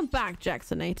 Jacksonator. Welcome back,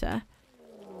 Jacksonator.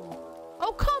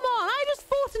 Oh, come on! I just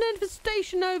fought an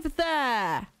infestation over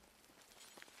there!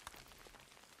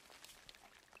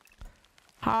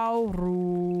 How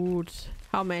rude.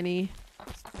 How many?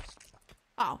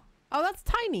 Oh. Oh, that's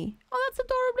tiny. Oh, that's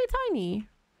adorably tiny.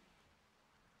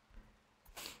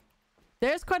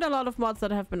 There's quite a lot of mods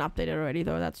that have been updated already,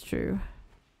 though. That's true.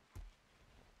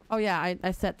 Oh, yeah.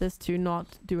 I set this to not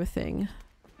do a thing.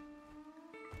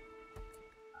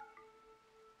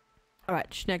 Alright,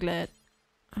 Schnegglet.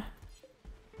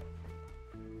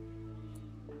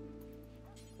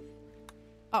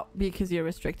 Oh, because you're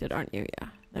restricted, aren't you? Yeah.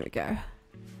 There we go.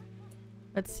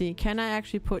 Let's see. Can I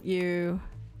actually put you...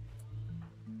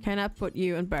 Can I put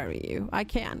you and bury you? I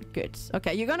can. Good.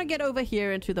 Okay, you're gonna get over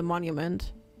here into the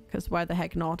monument. Because why the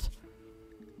heck not?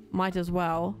 Might as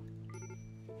well.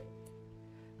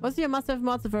 What's your must-have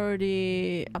mods have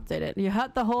already updated? You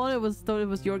heard the horn, thought it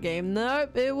was your game.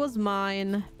 Nope, it was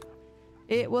mine.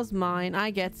 It was mine. I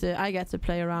get to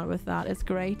play around with that. It's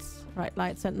great. Right,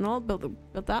 Light Sentinel. Build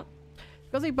that.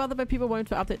 Because they bothered by people wanting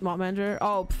to update Mod Manager.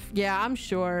 Oh, yeah, I'm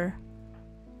sure.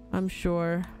 I'm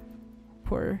sure.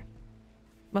 Poor.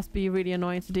 Must be really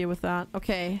annoying to deal with that.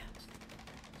 Okay.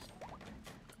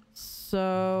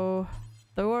 So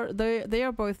they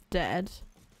are both dead.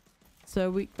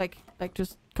 So we like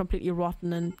just completely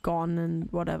rotten and gone and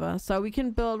whatever. So we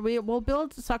can build. We'll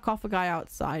build sarcophagi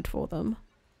outside for them.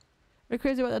 We're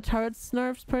crazy about the turrets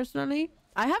nerfs personally.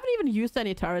 I haven't even used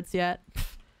any turrets yet.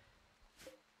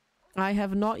 I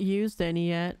have not used any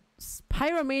yet.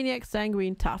 Pyromaniac,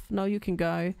 sanguine, tough. No, you can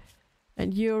go.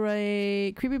 And you're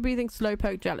a creepy breathing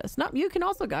slowpoke jealous. No, you can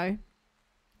also go.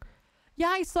 Yeah,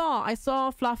 I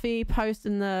saw Fluffy post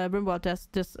in the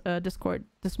RimWorld Discord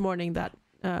this morning that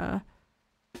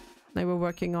they were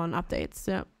working on updates.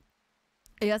 Yeah.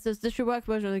 Yes, this should work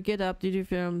version of the GitHub. Did you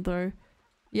film through?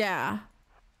 Yeah.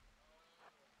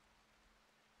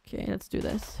 Okay, let's do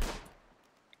this.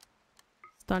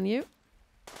 Stun you.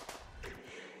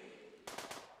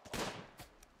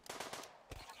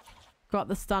 God,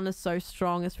 the stun is so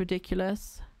strong, it's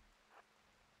ridiculous.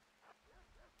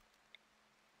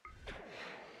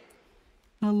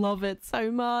 I love it so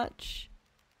much.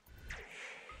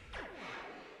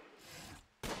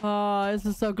 Oh, this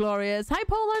is so glorious. Hi,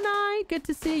 Polar Knight. Good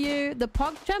to see you. The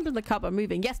PogChamp and the Cup are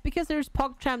moving. Yes, because there's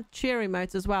PogChamp cheer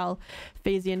emotes as well.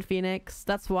 Phasey and Phoenix.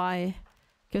 That's why.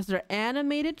 Because they're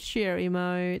animated cheer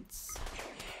emotes.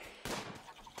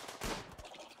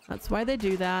 That's why they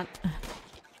do that.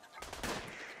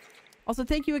 Also,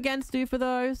 thank you again, Stu, for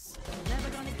those.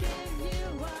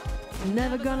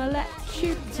 Never gonna let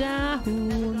you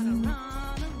down.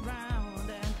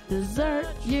 desert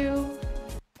you.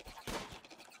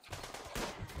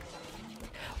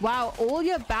 Wow, all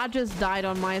your badges died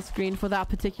on my screen for that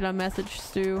particular message,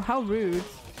 Stu. How rude.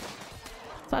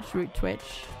 Such rude,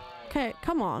 Twitch. Okay,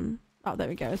 come on. Oh, there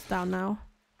we go. It's down now.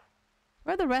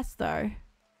 Where are the rest, though?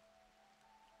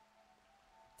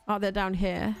 Oh, they're down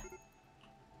here.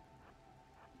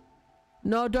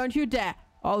 No, don't you dare.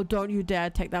 Oh, don't you dare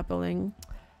take that building.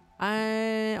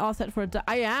 I all set for a...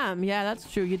 I am. Yeah,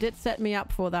 that's true. You did set me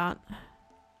up for that.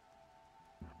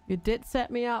 You did set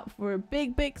me up for a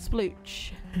big, big splooch.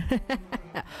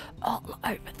 All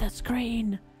over the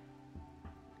screen.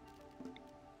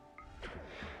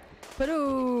 But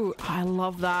ooh, I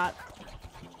love that.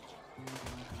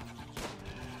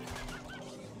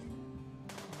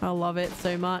 I love it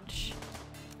so much.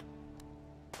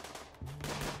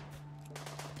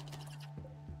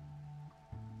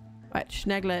 Right,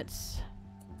 Schneglets.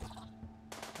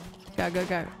 Go, go,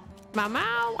 go. Meow,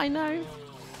 meow, I know.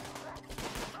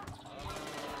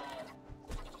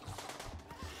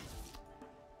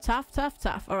 Tough, tough,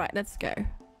 tough. All right, let's go.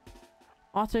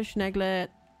 Auto Schneglet,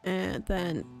 and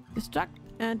then destruct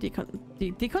and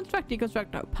deconstruct,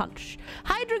 deconstruct. No, punch.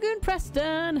 Hi, Dragoon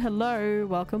Preston. Hello,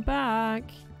 welcome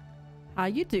back. How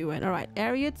you doing? All right,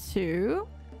 area 2,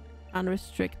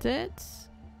 unrestricted.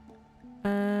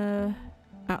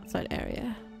 Outside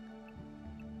area.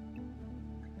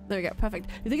 There we go. Perfect.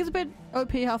 You think it's a bit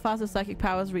OP how fast the psychic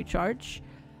powers recharge?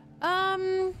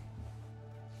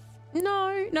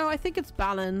 No, I think it's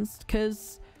balanced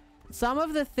because some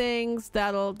of the things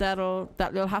that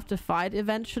you'll have to fight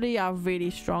eventually are really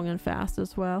strong and fast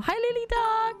as well. Hi, Lily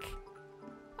Duck.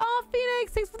 Oh,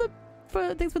 Phoenix, thanks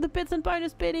for the bits and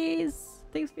bonus biddies.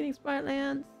 Thanks, Phoenix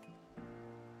Brightlands.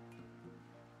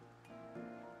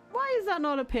 Why is that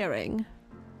not appearing?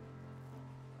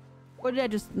 Or did I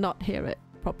just not hear it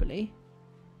properly?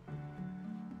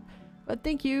 But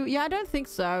thank you. Yeah, I don't think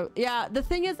so. Yeah, the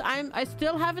thing is, I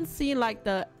still haven't seen like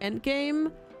the end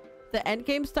game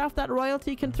stuff that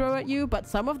royalty can throw at you, but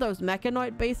some of those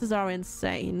mechanoid bases are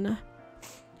insane.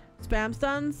 Spam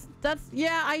stuns. That's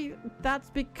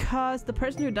because the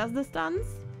person who does the stuns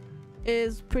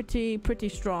is pretty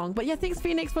strong. But yeah, thanks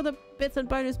Phoenix for the bits and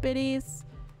bonus biddies.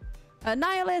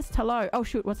 Nihilist, hello. Oh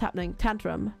shoot, what's happening?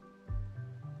 Tantrum.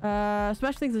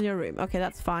 Smash things in your room. Okay,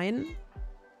 that's fine.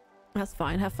 That's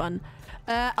fine. Have fun.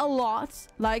 A lot.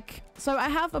 Like, so I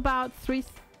have about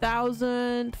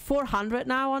 3,400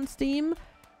 now on Steam,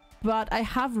 but I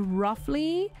have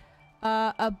roughly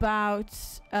about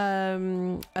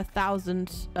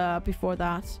 1,000 before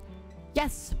that.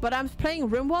 Yes, but I'm playing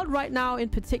RimWorld right now in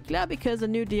particular because a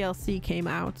new DLC came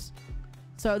out.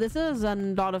 So this is a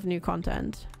lot of new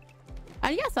content.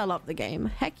 And yes, I love the game.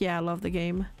 Heck yeah, I love the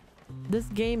game. This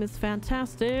game is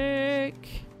fantastic.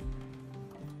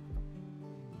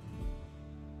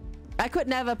 I could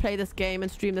never play this game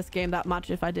and stream this game that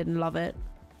much if I didn't love it.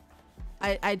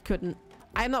 I couldn't.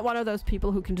 I'm not one of those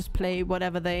people who can just play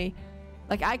whatever they...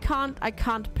 Like, I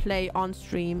can't play on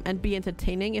stream and be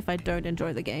entertaining if I don't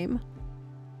enjoy the game.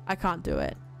 I can't do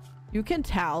it. You can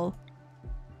tell.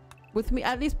 With me,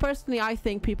 at least personally, I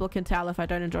think people can tell if I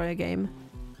don't enjoy a game.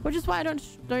 Which is why I don't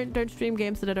stream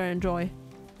games that I don't enjoy.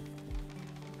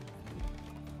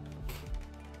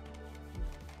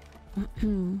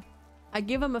 I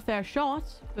give them a fair shot,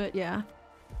 but yeah.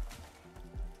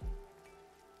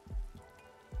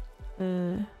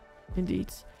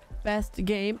 Indeed. Best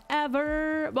game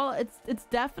ever. Well, it's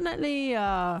definitely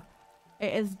it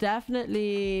is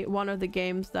definitely one of the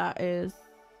games that is,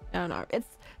 I don't know,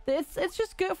 it's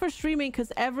just good for streaming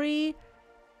because every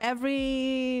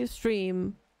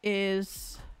stream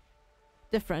is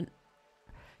different.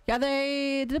 Yeah,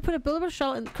 did they put a buildable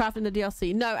shuttle craft in the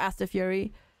DLC? No, Asta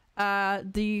Fury.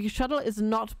 The shuttle is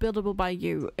not buildable by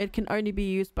you. It can only be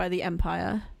used by the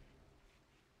Empire.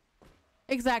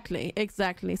 Exactly,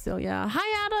 Celia.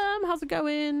 Hi, Adam. How's it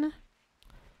going?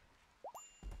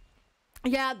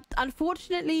 Yeah,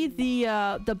 unfortunately,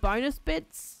 the bonus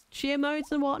bits, cheer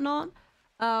modes and whatnot,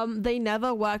 they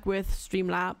never work with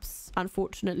Streamlabs,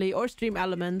 unfortunately, or Stream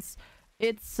Elements.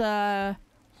 It's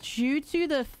due to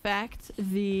the fact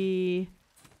the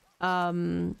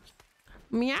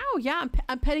meow, yeah,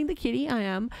 I'm petting the kitty. I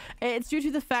am. It's due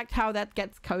to the fact how that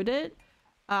gets coded.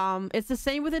 It's the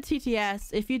same with the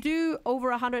TTS. If you do over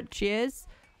 100 cheers,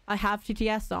 I have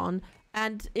TTS on,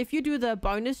 and if you do the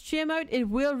bonus cheer mode, it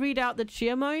will read out the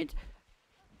cheer mode,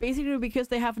 basically because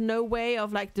they have no way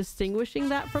of like distinguishing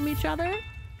that from each other.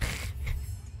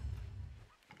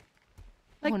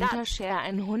 Like that. Share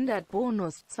 100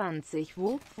 bonus 20.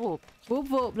 Whoop whoop. Whoop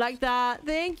whoop, like that.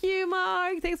 Thank you,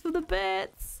 Mark. Thanks for the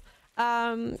bits.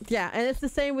 Yeah, and it's the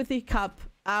same with the cup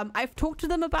I've talked to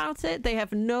them about it. They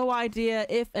have no idea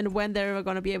if and when they're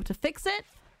going to be able to fix it.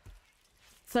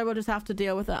 So we'll just have to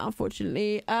deal with that,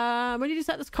 unfortunately. When did you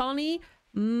start this colony?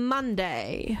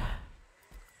 Monday.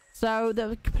 So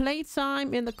the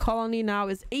playtime in the colony now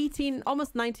is 18,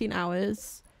 almost 19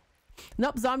 hours.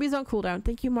 Nope, zombies on cooldown.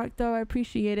 Thank you, Mark, though. I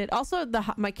appreciate it. Also,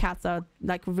 my cats are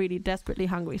like really desperately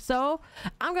hungry. So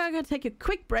I'm gonna take a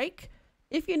quick break.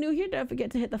 If you're new here, don't forget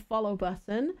to hit the follow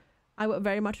button. I would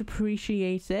very much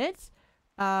appreciate it.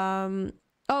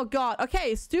 Oh god,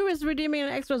 okay, Stu is redeeming an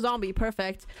extra zombie.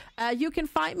 Perfect. You can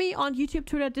find me on YouTube,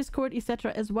 Twitter, Discord,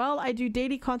 etc. as well. I do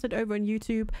daily content over on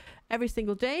YouTube every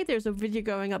single day. There's a video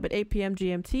going up at 8 p.m.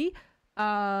 GMT.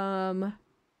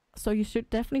 So you should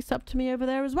definitely sub to me over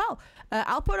there as well.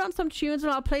 I'll put on some tunes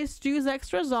and I'll play Stu's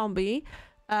extra zombie.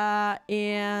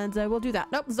 And we'll do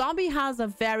that. Nope, zombie has a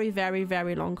very, very,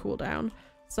 very long cooldown.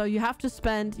 So you have to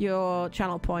spend your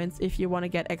channel points if you want to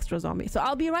get extra zombie. So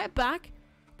I'll be right back.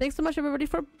 Thanks so much, everybody,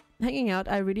 for hanging out.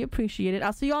 I really appreciate it.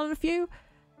 I'll see you all in a few.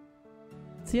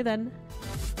 See you then.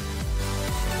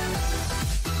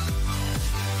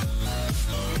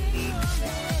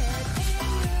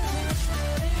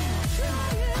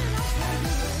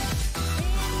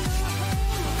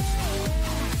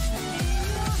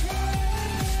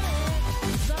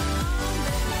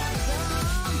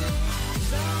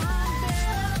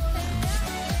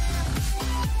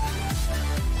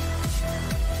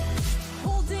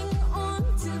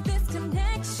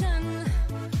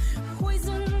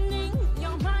 Poisoning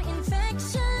your mind infection.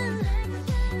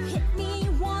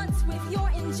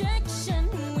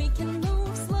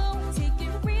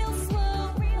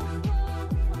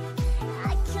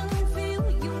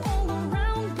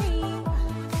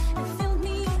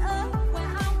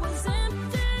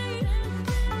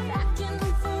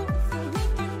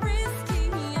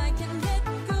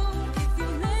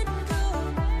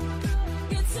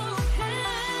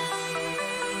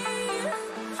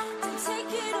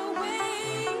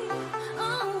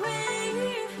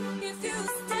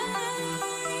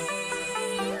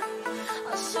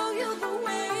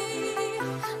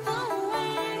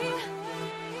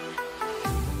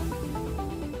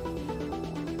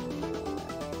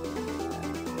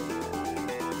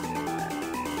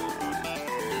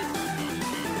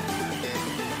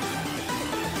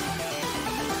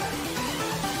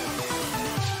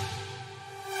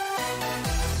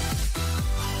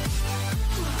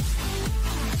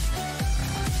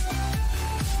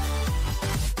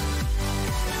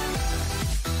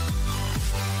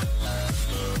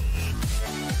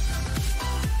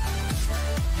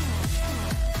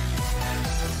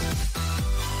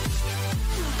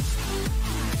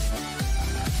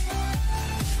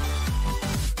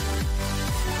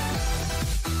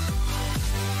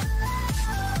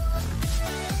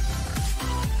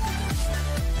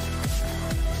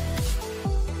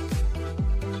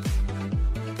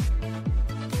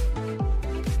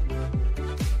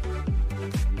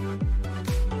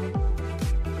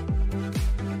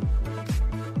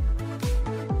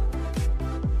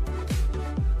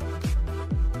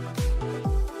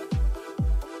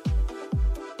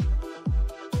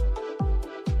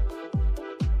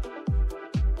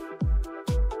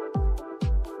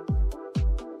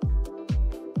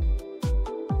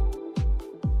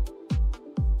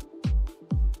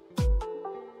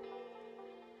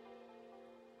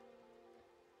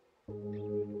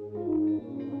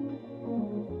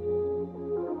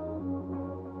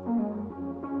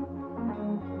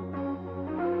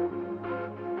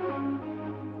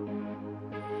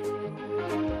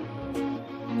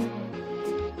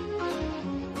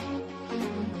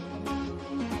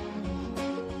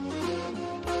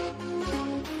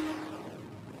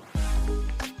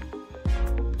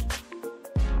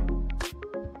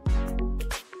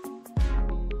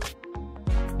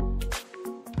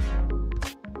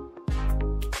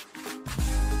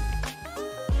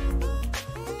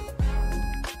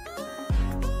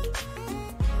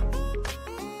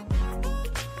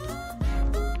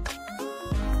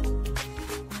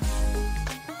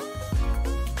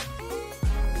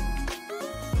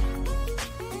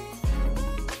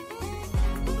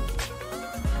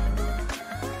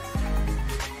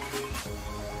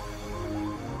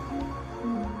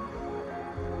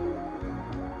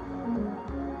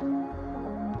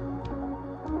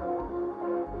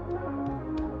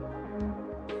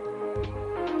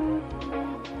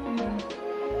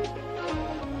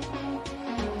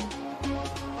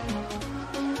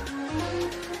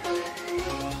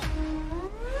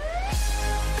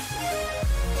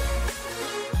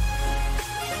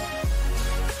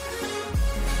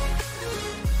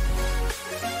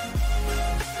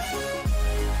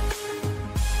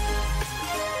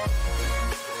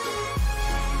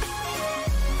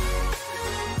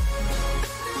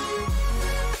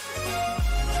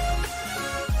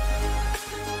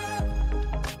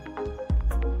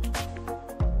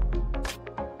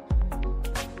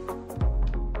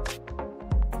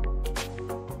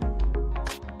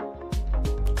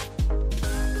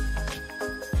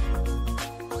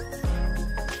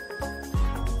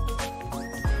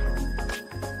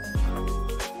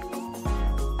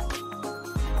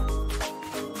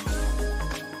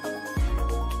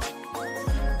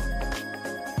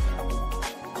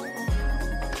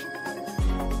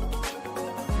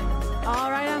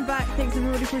 All right, I'm back. Thanks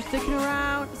everybody for sticking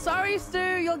around. Sorry,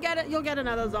 Stu. You'll get it. You'll get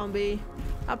another zombie.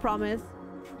 I promise.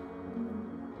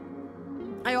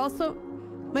 I also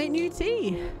made new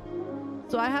tea.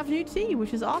 So I have new tea,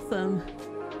 which is awesome.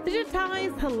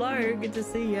 Digitize, hello. Good to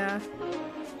see ya.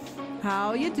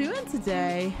 How you doing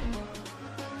today?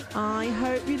 I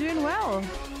hope you're doing well.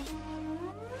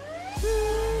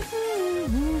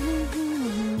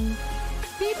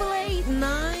 People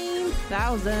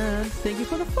 89,000. Thank you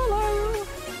for the follow.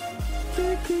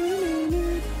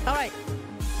 All right.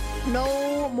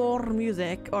 No more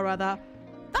music, or rather,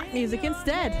 that music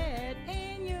instead.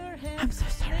 I'm so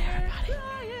sorry, everybody.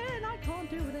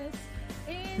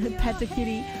 Pet the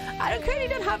kitty. I currently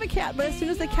don't have a cat, but as soon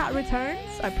as the cat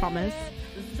returns, I promise.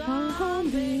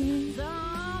 Zombie.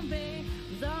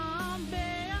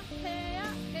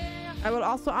 I will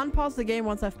also unpause the game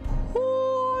once I've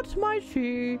poured my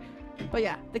tea. But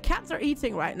yeah, the cats are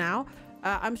eating right now.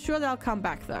 I'm sure they'll come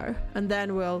back though, and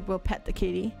then we'll pet the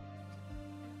kitty.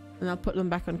 And I'll put them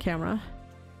back on camera,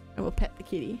 and we'll pet the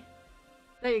kitty.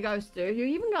 There you go, Stu. You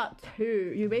even got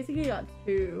two. You basically got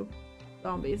two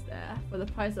zombies there for the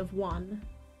price of one.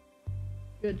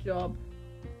 Good job.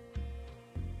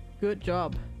 Good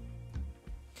job.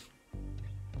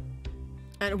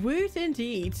 And woot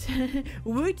indeed.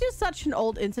 Woot is such an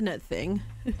old internet thing.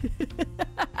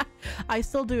 I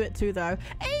still do it too though.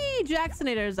 Hey,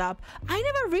 Jacksonator's up. I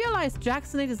never realized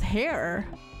Jacksonator's hair.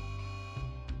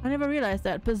 I never realized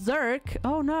that. Berserk.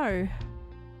 Oh no.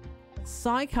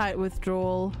 Psychite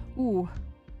withdrawal. Ooh.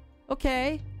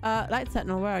 Okay. Light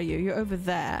Sentinel, where are you? You're over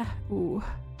there. Ooh.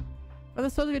 Well, the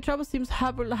source of your trouble seems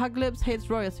Huglibs hates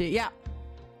royalty. Yeah.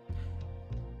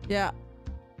 Yeah.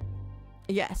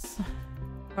 Yes.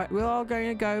 Right, we're all going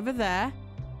to go over there.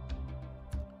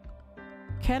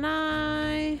 Can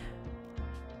I...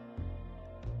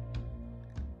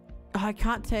 Oh, I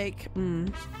can't take...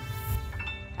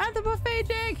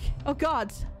 Anthropophagic! Oh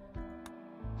god.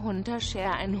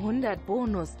 Runtershare 100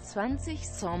 Bonus 20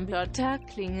 Zomblotter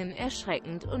klingen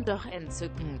erschreckend und doch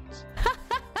entzückend.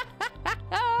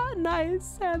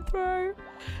 Nice, Anthro.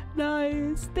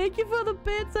 Nice. Thank you for the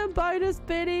bits and bonus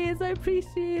biddies. I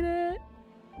appreciate it.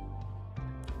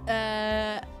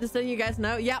 Just letting you guys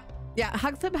know. Yep. Yeah,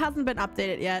 Hugsip hasn't been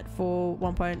updated yet for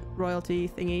 1 point royalty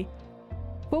thingy.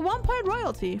 For 1 point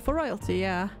royalty. For royalty,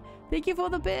 yeah. Thank you for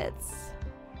the bits.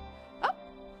 Oh.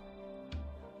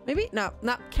 Maybe? No.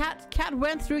 Cat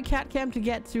went through cat cam to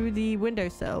get through the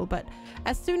windowsill, but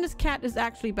as soon as Cat is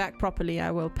actually back properly,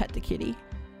 I will pet the kitty.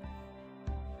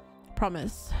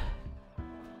 Promise.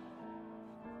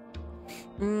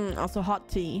 Also hot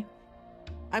tea.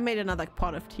 I made another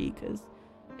pot of tea because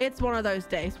it's one of those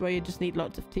days where you just need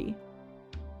lots of tea.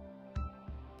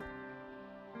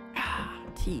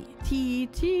 Tea.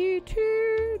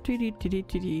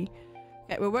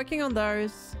 Okay, we're working on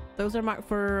those. Those are marked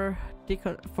for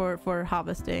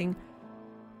harvesting,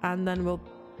 and then we'll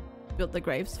build the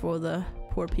graves for the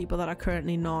poor people that are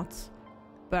currently not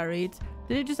buried.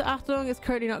 Did it just Achtung is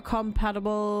currently not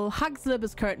compatible. Hugslib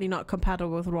is currently not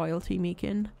compatible with royalty,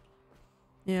 Meekin.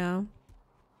 Yeah.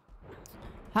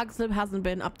 Hugslib hasn't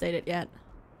been updated yet.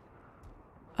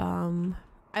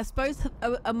 I suppose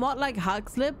a mod like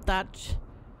Hugslib that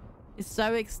is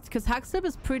so because Hugslib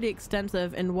is pretty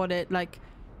extensive in what it like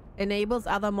enables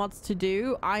other mods to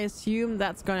do. I assume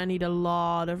that's gonna need a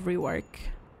lot of rework.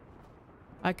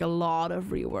 Like a lot of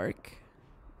rework.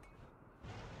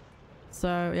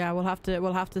 So yeah, we'll have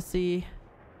to see.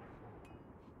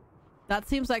 That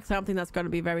seems like something that's going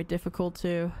to be very difficult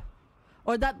to,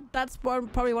 or that's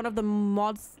probably one of the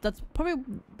mods that's probably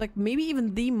like maybe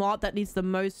even the mod that needs the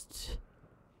most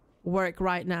work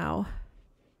right now.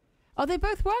 Oh, they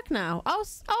both work now. Oh,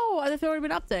 they've already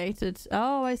been updated.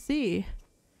 Oh, I see.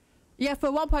 Yeah,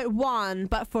 for 1.1,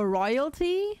 but for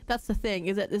royalty, that's the thing.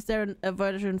 Is there a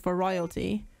version for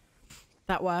royalty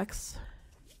that works?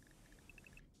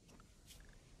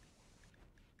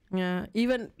 Yeah,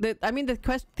 even the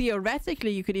question,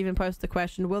 theoretically you could even post the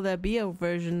question, will there be a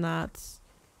version that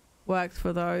works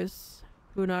for those?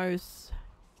 Who knows?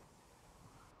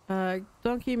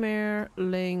 Donkey Mare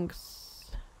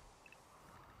links.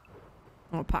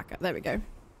 Oh, pack up. There we go.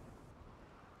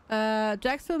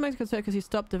 Jack still makes concern because he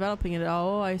stopped developing it.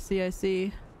 Oh, I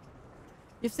see.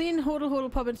 You've seen Hodl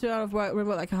pop into out of work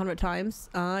RimWorld like 100 times.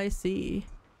 I see.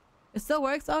 It still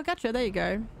works? Oh, gotcha. There you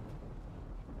go.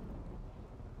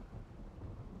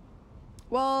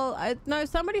 Well, no,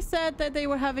 somebody said that they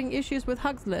were having issues with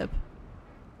Hugslib.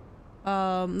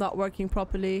 Not working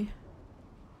properly.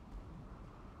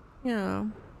 Yeah.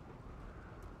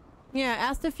 Yeah,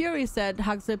 as the Fury said,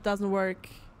 Hugslib doesn't work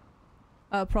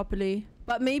properly.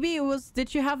 But maybe it was...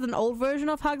 Did you have an old version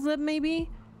of Hugslip, maybe?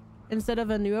 Instead of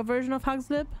a newer version of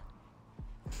Hugslip?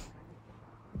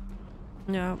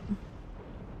 Yeah.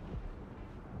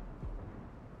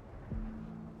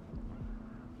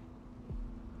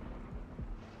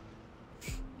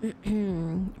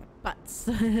 But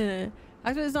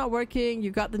actually it's not working.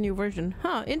 You got the new version.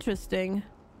 Huh, interesting.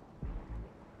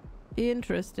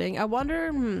 Interesting. I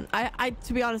wonder, I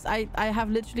to be honest, I have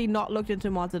literally not looked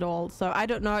into mods at all, so I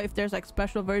don't know if there's like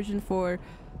special version for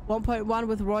 1.1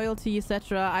 with royalty,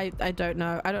 etc. I don't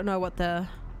know. I don't know what the,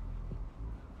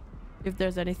 if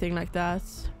there's anything like that.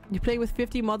 You playing with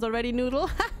 50 mods already, Noodle?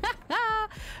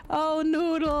 Oh,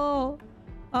 Noodle.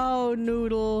 Oh,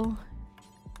 Noodle.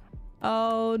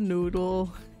 Oh,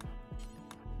 Noodle.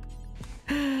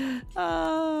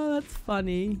 Oh, that's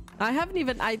funny. I haven't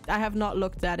even... I have not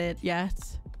looked at it yet.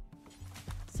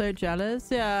 So jealous.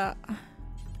 Yeah.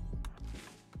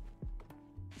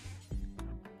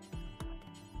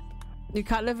 You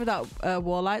can't live without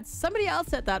wall lights. Somebody else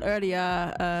said that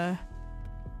earlier.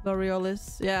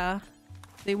 L'Orealis. Yeah.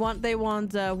 They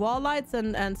want wall lights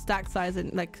and stack size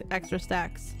and like extra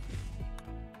stacks.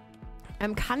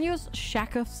 Canyo's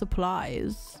Shack of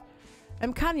Supplies.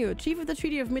 Canyo, chief of the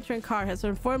Treaty of Mitra and Kar, has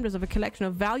informed us of a collection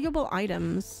of valuable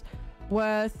items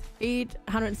worth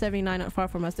 879 not far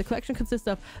from us. The collection consists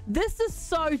of... This is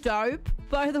so dope,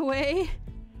 by the way.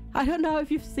 I don't know if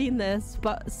you've seen this,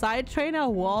 but side trainer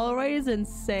wall rays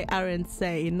are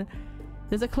insane.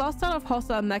 There's a cluster of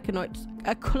hostile mechanoid...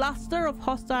 A cluster of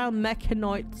hostile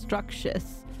mechanoid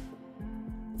structures.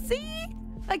 See?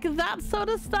 Like, that sort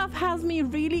of stuff has me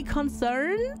really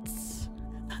concerned.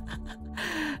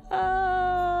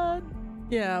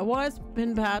 Yeah, why's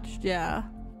been patched? Yeah.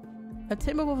 A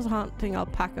Timberwolf was hunting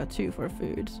alpaca too for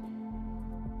food.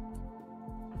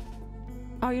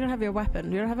 Oh, you don't have your weapon.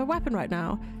 You don't have a weapon right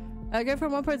now. Go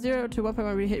from 1.0 to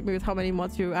 1.1. Really hit me with how many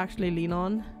mods you actually lean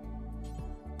on.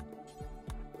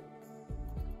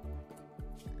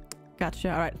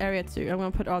 Gotcha. All right, area 2. I'm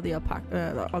gonna put all the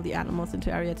alpaca, all the animals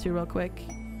into area 2 real quick.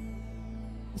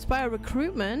 Inspire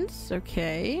recruitment.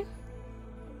 Okay.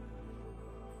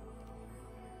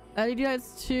 LED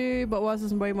lights too, but was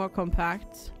is way more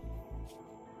compact.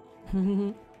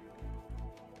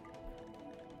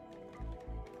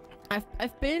 I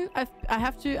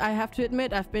have to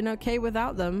admit I've been okay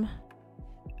without them.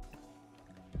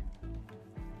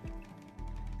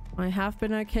 I have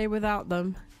been okay without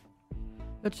them.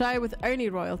 But try with only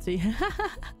royalty.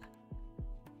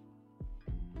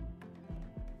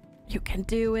 You can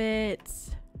do it.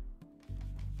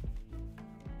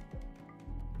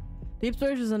 Deep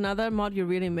storage is another mod you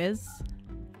really miss.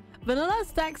 Vanilla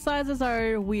stack sizes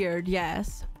are weird,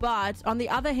 yes. But on the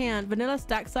other hand, vanilla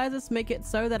stack sizes make it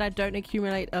so that I don't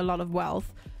accumulate a lot of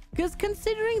wealth. Because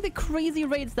considering the crazy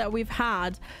rates that we've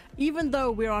had, even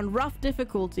though we're on rough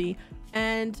difficulty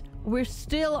and we're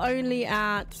still only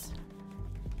at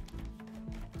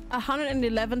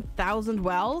 111,000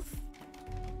 wealth,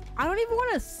 I don't even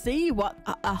want to see what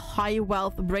a high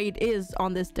wealth rate is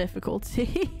on this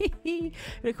difficulty.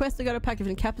 Request to go to pack of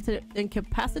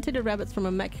incapacitated rabbits from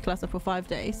a mech cluster for 5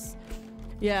 days.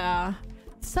 Yeah,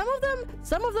 some of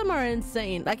them are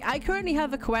insane. Like, I currently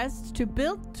have a quest to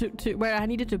build to where I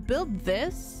needed to build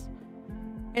this,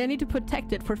 and I need to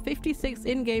protect it for 56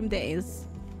 in-game days.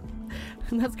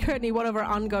 And that's currently one of our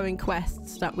ongoing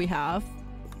quests that we have,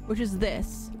 which is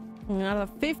this. Another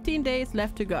 15 days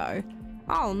left to go.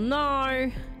 Oh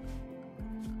no!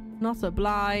 Not a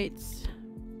blight.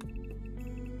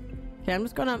 Okay, I'm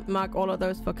just gonna mark all of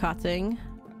those for cutting.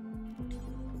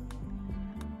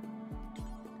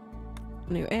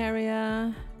 New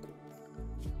area.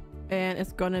 And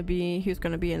it's gonna be... Who's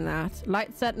gonna be in that?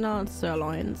 Light Sentinel and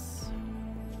Sirloins.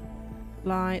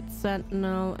 Light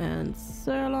Sentinel and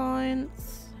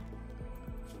Sirloins.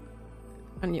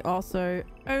 And you also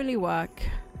only work.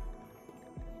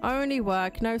 Only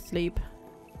work, no sleep.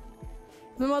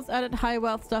 The mods added high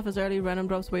wealth stuff as early random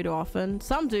drops way too often.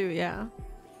 Some do, yeah.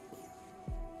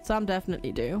 Some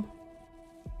definitely do.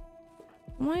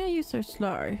 Why are you so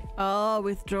slow? Oh,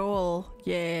 withdrawal.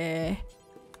 Yeah.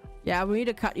 Yeah, we need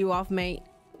to cut you off, mate.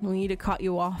 We need to cut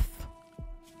you off.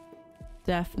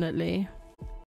 Definitely.